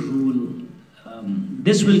basic rule.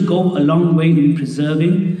 This will go a long way in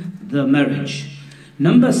preserving the marriage.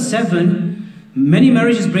 Number 7, many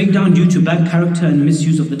marriages break down due to bad character and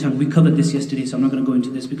misuse of the tongue. We covered this yesterday, so I'm not going to go into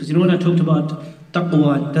this, because you know what I talked about?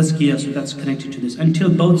 Taqwa, tazkiyah, so that's connected to this. Until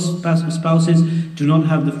both spouses do not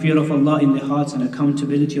have the fear of Allah in their hearts and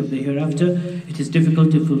accountability of the hereafter, it is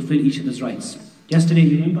difficult to fulfill each other's rights. Yesterday,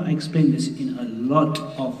 remember, I explained this in a lot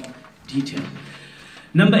of detail.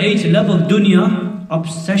 Number 8, love of dunya,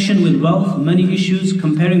 obsession with wealth, money issues,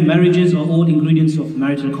 comparing marriages are all ingredients of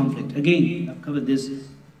marital conflict. Again, I've covered this.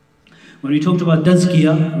 When we talked about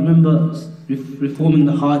tazkiyah, remember, reforming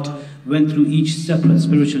the heart, went through each separate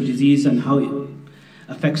spiritual disease and how it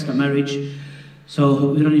affects the marriage.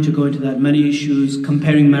 So we don't need to go into that. Money issues,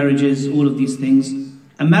 comparing marriages, all of these things.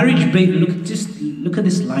 A marriage look at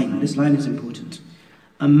this line. This line is important.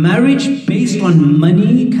 A marriage based on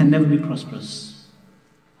money can never be prosperous.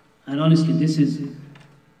 And honestly, this is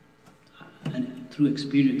through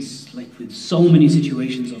experience, like with so many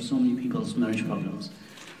situations of so many people's marriage problems.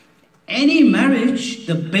 Any marriage,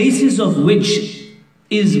 the basis of which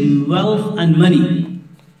is wealth and money,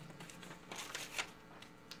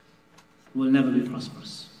 will never be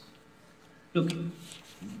prosperous. Look,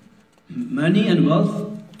 money and wealth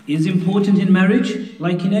is important in marriage,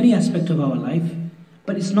 like in any aspect of our life,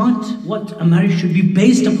 but it's not what a marriage should be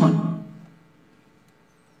based upon.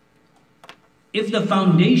 If the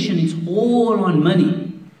foundation is all on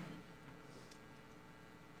money,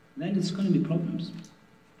 then it's going to be problems.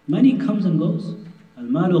 Money comes and goes.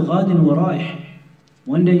 Al-malu ghadin wa raih.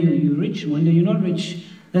 One day you're rich, one day you're not rich.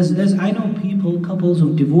 I know couples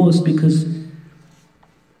who divorced because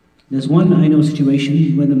there's one I know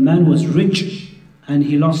situation where the man was rich and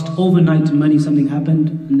he lost overnight money, something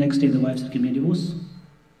happened, the next day the wife said, give me a divorce.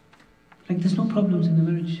 Like there's no problems in the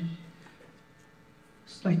marriage.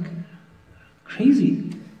 It's like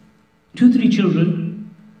crazy. 2-3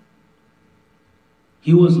 children.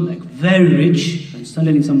 He was like very rich and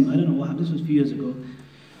suddenly I don't know what happened, this was a few years ago.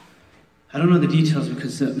 I don't know the details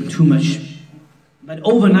because too much. But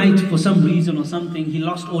overnight, for some reason or something, he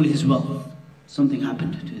lost all his wealth. Something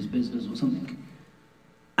happened to his business or something.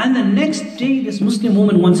 And the next day, this Muslim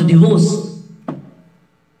woman wants a divorce.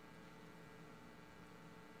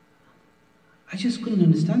 I just couldn't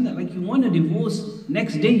understand that. Like, you want a divorce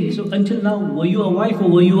next day. So until now, were you a wife or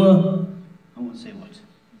were you a... I won't say what.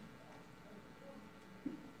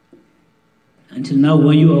 Until now,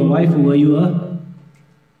 were you a wife or were you a...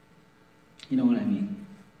 You know what I mean.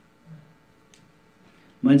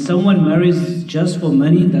 When someone marries just for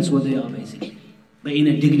money, that's what they are basically. But in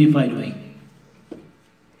a dignified way.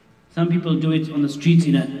 Some people do it on the streets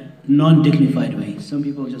in a non-dignified way. Some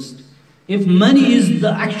people just... If money is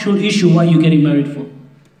the actual issue, why are you getting married for?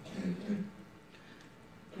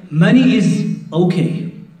 Money is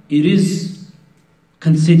okay. It is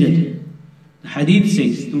considered. The hadith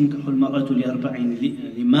says, تُنْكَحُ الْمَرْأَةُ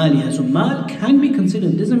لِأَرْبَعٍ لِمَالِهَا. So mal can be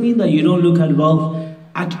considered. It doesn't mean that you don't look at wealth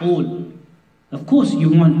at all. Of course you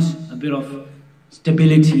want a bit of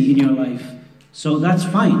stability in your life. So that's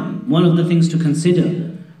fine. One of the things to consider.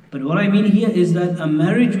 But what I mean here is that a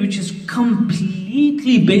marriage which is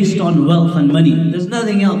completely based on wealth and money, there's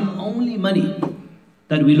nothing else, only money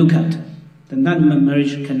that we look at, then that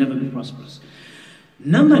marriage can never be prosperous.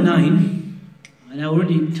 Number 9, and I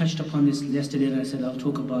already touched upon this yesterday and I said I'll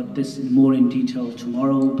talk about this more in detail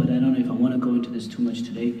tomorrow, but I don't know if I want to go into this too much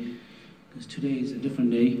today, because today is a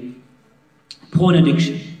different day. Porn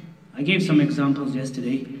addiction. I gave some examples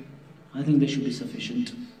yesterday. I think they should be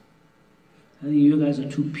sufficient. I think you guys are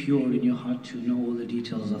too pure in your heart to know all the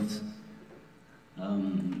details of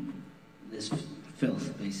this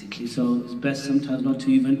filth, basically. So it's best sometimes not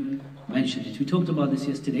to even mention it. We talked about this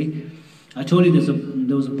yesterday. I told you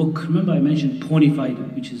there was a book, remember I mentioned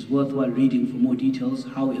Pornified, which is worthwhile reading for more details,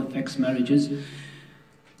 how it affects marriages.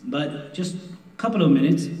 But just a couple of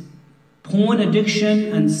minutes. Porn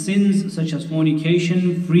addiction and sins such as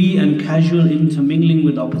fornication, free and casual intermingling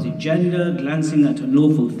with opposite gender, glancing at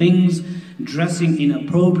unlawful things, dressing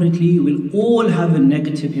inappropriately will all have a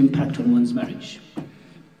negative impact on one's marriage.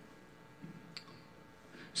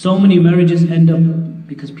 So many marriages end up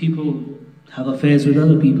because people have affairs with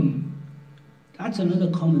other people. That's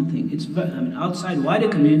another common thing. Outside wider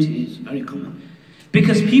community is very common.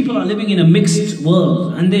 Because people are living in a mixed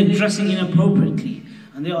world and they're dressing inappropriately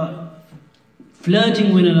and they are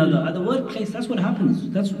flirting with another. At the workplace, that's what happens.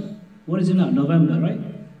 What is it now? November, right?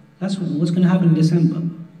 That's what's going to happen in December.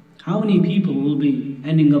 How many people will be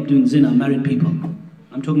ending up doing zina, married people?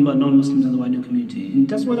 I'm talking about non-Muslims in the wider community. And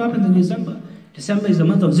that's what happens in December. December is the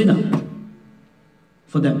month of zina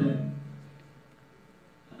for them.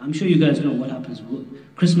 I'm sure you guys know what happens.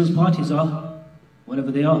 Christmas parties are,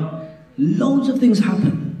 whatever they are. Loads of things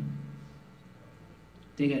happen.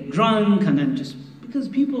 They get drunk and then just... Because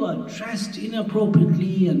people are dressed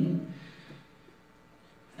inappropriately and...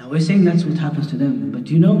 Now we're saying that's what happens to them. But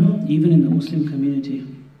you know, even in the Muslim community...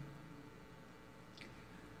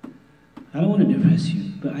 I don't want to depress you,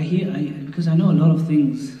 but because I know a lot of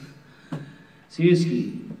things.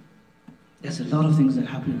 Seriously, there's a lot of things that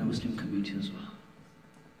happen in the Muslim community as well.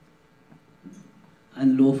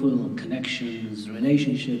 Unlawful connections,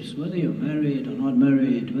 relationships, whether you're married or not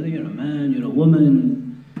married, whether you're a man, you're a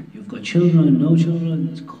woman, you've got children, no children,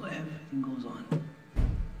 everything goes on.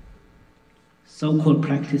 So-called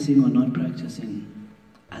practicing or not practicing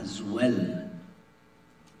as well.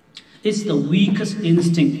 It's the weakest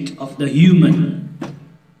instinct of the human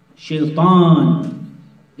Shaitan,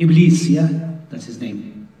 Iblis, yeah? That's his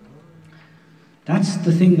name. That's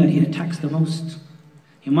the thing that he attacks the most.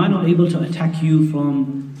 He might not be able to attack you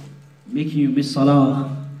from making you miss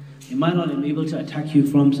salah. He might not be able to attack you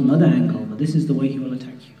from some other angle, but this is the way he will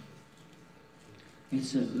attack you.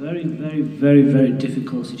 It's a very, very, very, very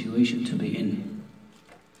difficult situation to be in.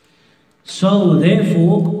 So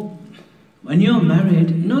therefore, when you're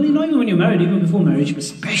married, not even when you're married, even before marriage, but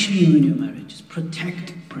especially when you're married, just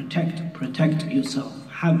protect yourself.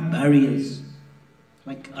 Have barriers,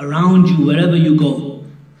 like around you, wherever you go.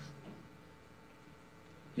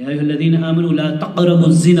 Ya ayyuhalladhina amanu la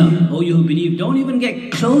taqrabu zina. Oh, you who believe, don't even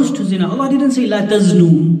get close to zina. Allah didn't say la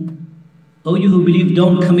taznu. Oh, you who believe,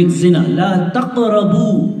 don't commit zina. La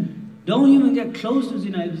taqrabu. Don't even get close to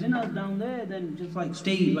zina. If zina is down there, then just like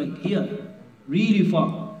stay like here, really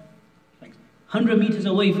far, like 100 meters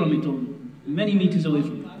away from it, or many meters away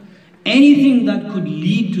from it. Anything that could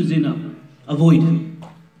lead to zina, avoid.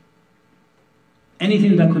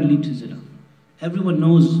 Anything that could lead to zina. Everyone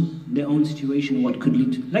knows their own situation, what could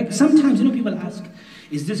lead to. Like sometimes, people ask,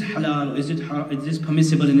 is this halal? Is this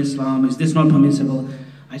permissible in Islam? Is this not permissible?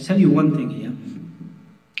 I tell you one thing here.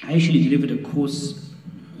 I actually delivered a course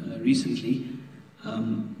recently.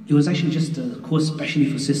 It was actually just a course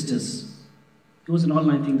specially for sisters. It was an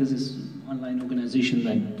online thing. There's this online organization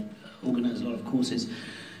that organizes a lot of courses.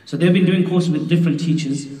 So they've been doing courses with different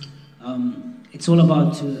teachers. It's all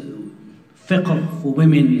about fiqh for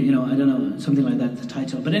women, I don't know, something like that, the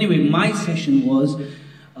title. But anyway, my session was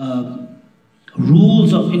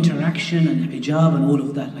rules of interaction and hijab and all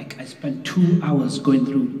of that. Like I spent 2 hours going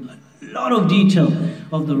through a lot of detail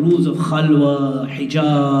of the rules of khalwa,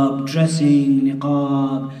 hijab, dressing,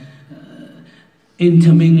 niqab,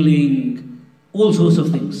 intermingling, all sorts of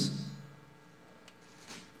things.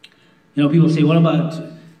 People say, what about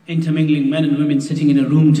intermingling men and women sitting in a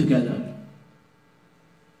room together?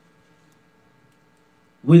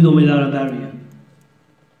 With or without a barrier.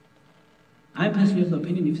 I personally have the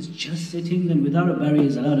opinion if it's just sitting, then without a barrier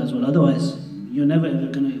is allowed as well. Otherwise, you're never ever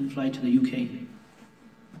going to fly to the UK.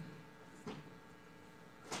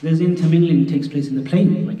 There's intermingling takes place in the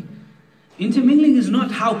plane. Like, intermingling is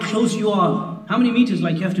not how close you are, how many meters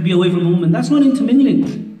like you have to be away from a woman. That's not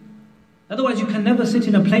intermingling. Otherwise, you can never sit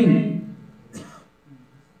in a plane.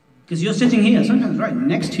 Because you're sitting here, sometimes right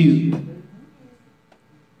next to you.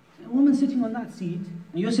 A woman sitting on that seat,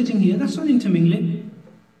 and you're sitting here, that's not intermingling.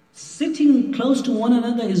 Sitting close to one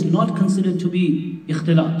another is not considered to be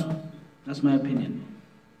ikhtilat. That's my opinion.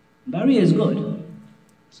 Barrier is good,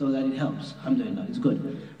 so that it helps. Alhamdulillah, it's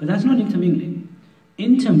good. But that's not intermingling.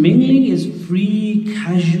 Intermingling is free,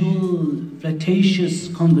 casual, flirtatious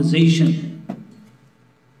conversation.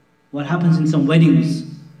 What happens in some weddings.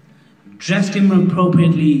 Dressed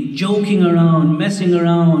inappropriately, joking around, messing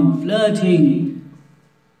around, flirting,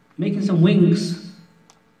 making some winks,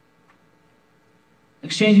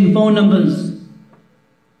 exchanging phone numbers.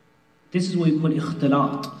 This is what we call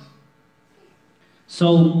ikhtilat.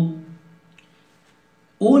 So,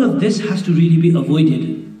 all of this has to really be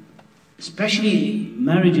avoided. Especially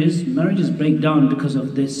marriages. Marriages break down because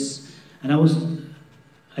of this. And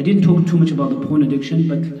I didn't talk too much about the porn addiction,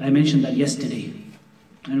 but I mentioned that yesterday.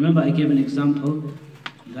 I remember I gave an example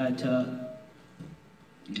that,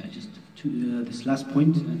 this last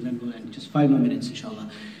point, and then we'll end. Just 5 more minutes,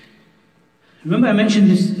 inshallah. Remember I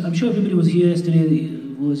mentioned this, I'm sure everybody was here yesterday,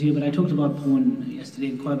 who was here, but I talked about porn yesterday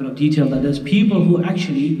in quite a bit of detail, that there's people who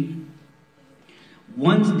actually,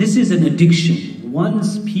 this is an addiction.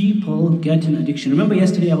 Once people get an addiction, remember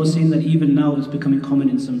yesterday I was saying that even now it's becoming common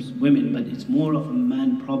in some women, but it's more of a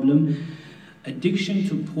man problem. Addiction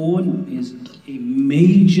to porn is a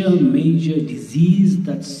major, major disease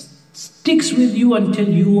that sticks with you until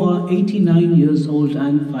you are 89 years old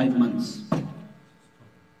and 5 months.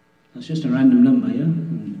 That's just a random number,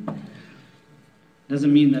 yeah?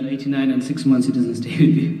 Doesn't mean that 89 and 6 months it doesn't stay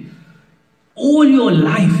with you. All your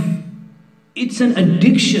life, it's an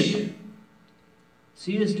addiction.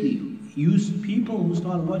 Seriously, people who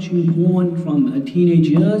start watching porn from teenage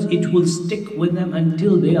years, it will stick with them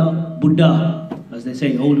until they are Buddha, as they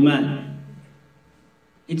say, old man.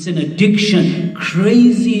 It's an addiction,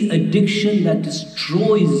 crazy addiction that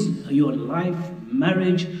destroys your life,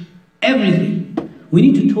 marriage, everything. We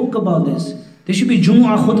need to talk about this. There should be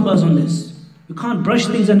Jumu'ah khutbahs on this. You can't brush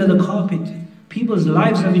things under the carpet. People's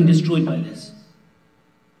lives have been destroyed by this.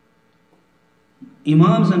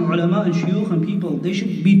 Imams and ulama and shuyukh and people, they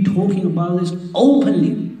should be talking about this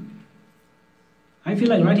openly. I feel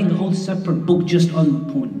like writing a whole separate book just on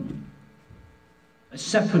porn. A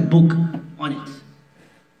separate book on it.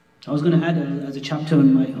 I was going to add as a chapter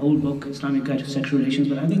in my old book, Islamic Guide to Sexual Relations,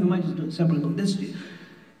 but I think I might just do a separate book.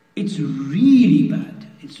 It's really bad.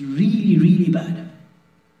 It's really, really bad.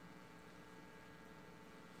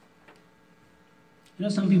 You know,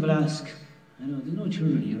 some people ask, I know, there's no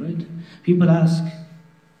children here, right? People ask,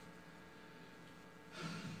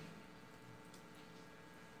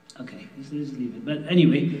 okay, let's leave it. But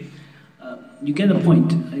anyway, you get the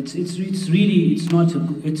point.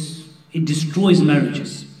 It destroys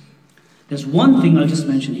marriages. There's one thing I'll just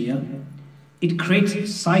mention here. It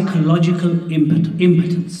creates psychological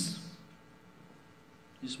impotence.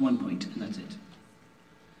 Just one point, and that's it.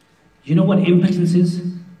 You know what impotence is?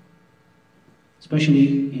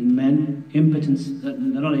 Especially in men, impotence, that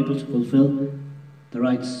they're not able to fulfill the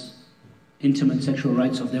rights, intimate sexual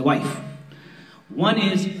rights of their wife. One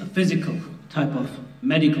is a physical type of,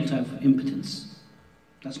 medical type of impotence.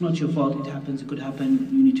 That's not your fault, it happens, it could happen,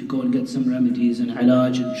 you need to go and get some remedies and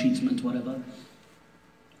ilaj and treatment, whatever.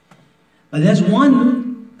 But there's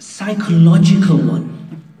one psychological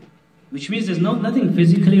one, which means there's nothing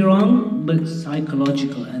physically wrong, but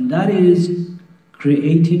psychological, and that is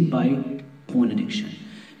created by porn addiction.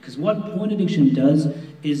 Because what porn addiction does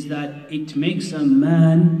is that it makes a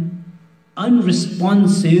man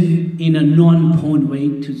unresponsive in a non-porn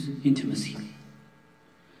way to intimacy.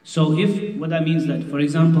 So what that means that, for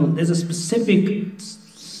example, there's a specific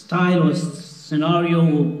style or scenario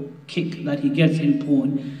or kick that he gets in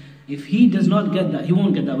porn. If he does not get that, he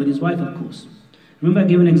won't get that with his wife, of course. Remember I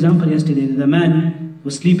gave an example yesterday that the man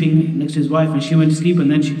was sleeping next to his wife and she went to sleep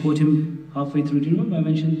and then she caught him halfway through. Do you remember I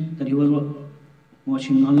mentioned that he was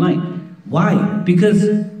watching online? Why? Because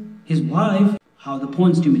his wife, how the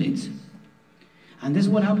porn stimulates. And this is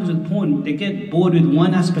what happens with porn. They get bored with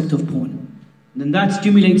one aspect of porn. Then that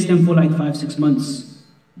stimulates them for like 5-6 months.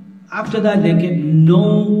 After that, they get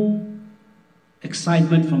no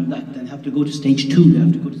excitement from that. Then they have to go to stage 2, they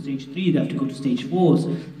have to go to stage 3, they have to go to stage 4.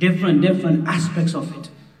 So different aspects of it.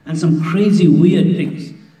 And some crazy, weird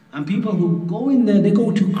things. And people who go in there, they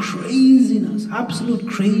go to craziness, absolute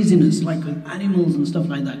craziness, like with animals and stuff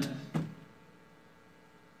like that.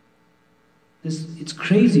 It's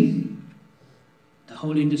crazy. The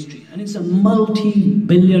whole industry, and it's a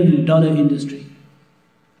multi-billion-dollar industry,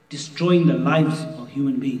 destroying the lives of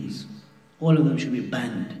human beings. All of them should be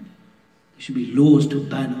banned. There should be laws to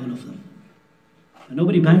ban all of them. But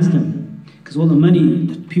nobody bans them, because all the money,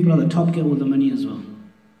 the people at the top get all the money as well.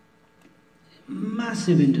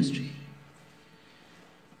 Massive industry.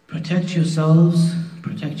 Protect yourselves,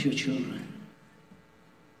 protect your children.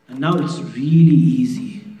 And now it's really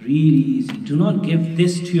easy, really easy. Do not give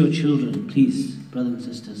this to your children, please. Brothers and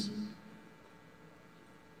sisters,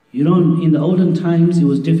 in the olden times it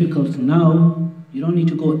was difficult. Now you don't need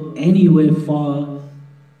to go anywhere far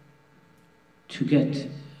to get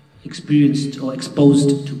experienced or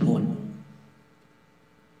exposed to porn.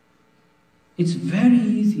 It's very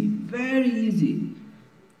easy, very easy.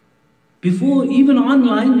 Before, even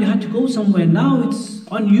online, you had to go somewhere. Now it's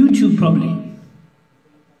on YouTube probably.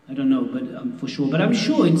 I don't know, but for sure. But I'm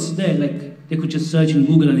sure it's there. Like they could just search in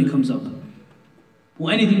Google and it comes up. Or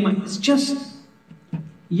anything, it's just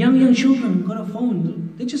young children got a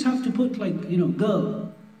phone. They just have to put like,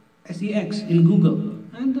 girl, sex in Google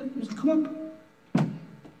and it'll come up.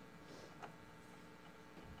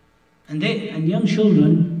 And young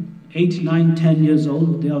children, 8, 9, 10 years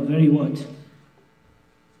old, they are very what?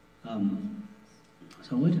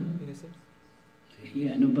 So what? Innocent?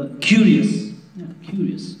 Yeah, no, but curious. Yeah,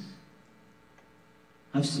 curious.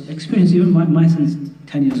 I've experienced, even my son's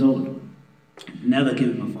 10 years old. Never give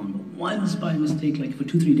him a phone, but once by mistake, like for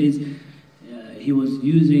 2-3 days, he was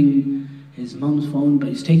using his mom's phone, but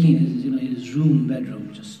he's taking his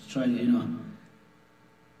bedroom, just trying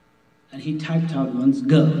and he typed out once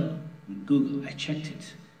girl in Google. I checked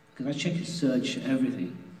it, because I check his search,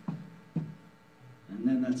 everything. And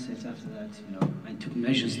then that's it. After that, I took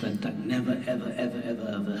measures that never,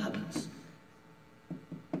 ever happens.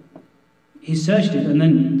 He searched it, and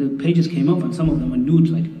then the pages came up, and some of them were nude,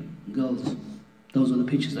 like girls. Those were the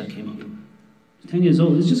pictures that came up. He's 10 years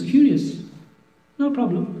old, he's just curious. No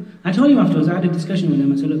problem. I told him afterwards, I had a discussion with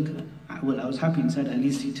him, I said, look, I was happy inside, at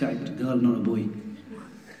least he typed a girl, not a boy.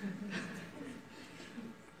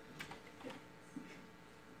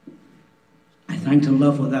 I thanked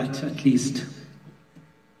Allah for that, at least.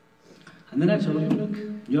 And then I told him, look,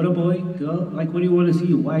 you're a boy, girl, like what do you want to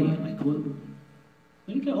see? Why? Like, when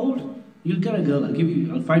you get old, you'll get a girl,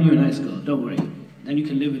 I'll find you a nice girl, don't worry. Then you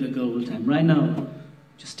can live with a girl all the time. Right now,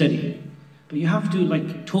 just study. But you have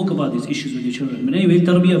to talk about these issues with your children. But anyway,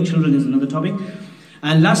 tarbiyah of children is another topic.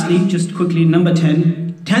 And lastly, just quickly, number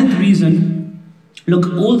 10, 10th reason Look,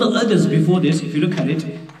 all the others before this, if you look at it,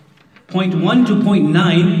 point 1 to point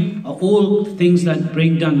 9 are all things that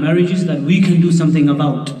break down marriages that we can do something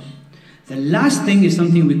about. The last thing is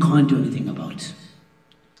something we can't do anything about.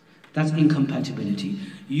 That's incompatibility.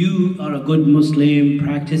 You are a good Muslim,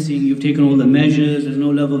 practicing, you've taken all the measures, there's no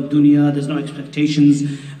love of dunya, there's no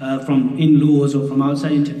expectations from in-laws or from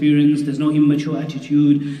outside interference, there's no immature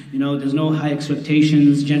attitude, there's no high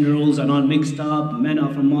expectations, gender roles are not mixed up, men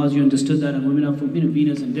are from Mars, you understood that, and women are from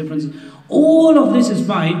Venus and differences. All of this is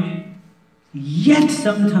fine, yet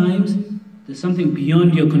sometimes there's something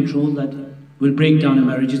beyond your control that will break down a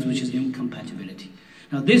marriages, which is incompatibility.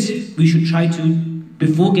 Now this, we should try to,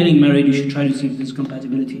 before getting married, you should try to see if there's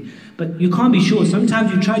compatibility. But you can't be sure.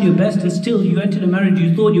 Sometimes you tried your best and still you entered a marriage,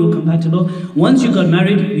 you thought you were compatible. Once you got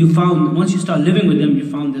married, you found, once you start living with them, you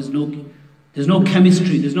found there's no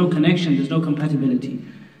chemistry, there's no connection, there's no compatibility.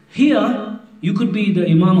 Here, you could be the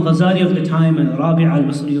Imam Ghazali of the time and Rabi'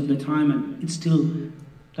 al-Basri of the time, and it's still,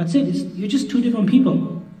 that's it. You're just two different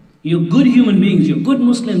people. You're good human beings, you're good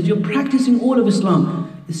Muslims, you're practicing all of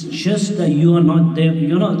Islam. It's just that you are not there,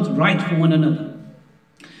 you're not right for one another.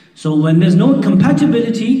 So when there's no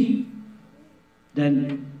compatibility,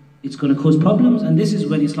 then it's going to cause problems, and this is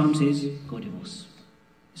when Islam says, go divorce.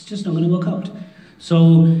 It's just not going to work out.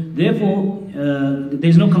 So therefore,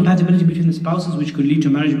 there's no compatibility between the spouses, which could lead to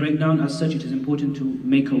marriage breakdown. As such, it is important to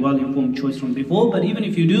make a well-informed choice from before. But even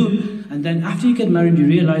if you do, and then after you get married, you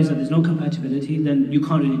realize that there's no compatibility, then you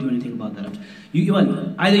can't really do anything about that.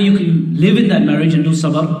 Either you can live in that marriage and do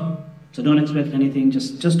sabr, so don't expect anything,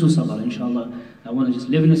 just do sabr, inshallah. I want to just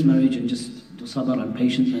live in this marriage and just do sabr and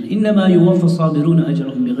patience. And إِنَّمَا يُوَفَّ الصَّابِرُونَ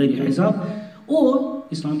أَجْرَهُمْ بِغَيْرِ حِسَابٍ. Or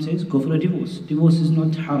Islam says, go for a divorce. Divorce is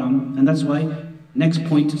not haram, and that's why next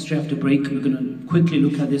point, straight after break, we're going to quickly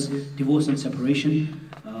look at this divorce and separation.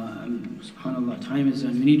 SubhanAllah, time is,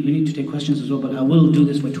 and we need to take questions as well, but I will do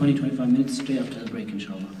this for 20-25 minutes straight after the break,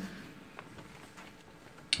 inshallah.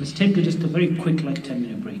 Let's take just a very quick,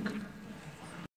 10-minute break.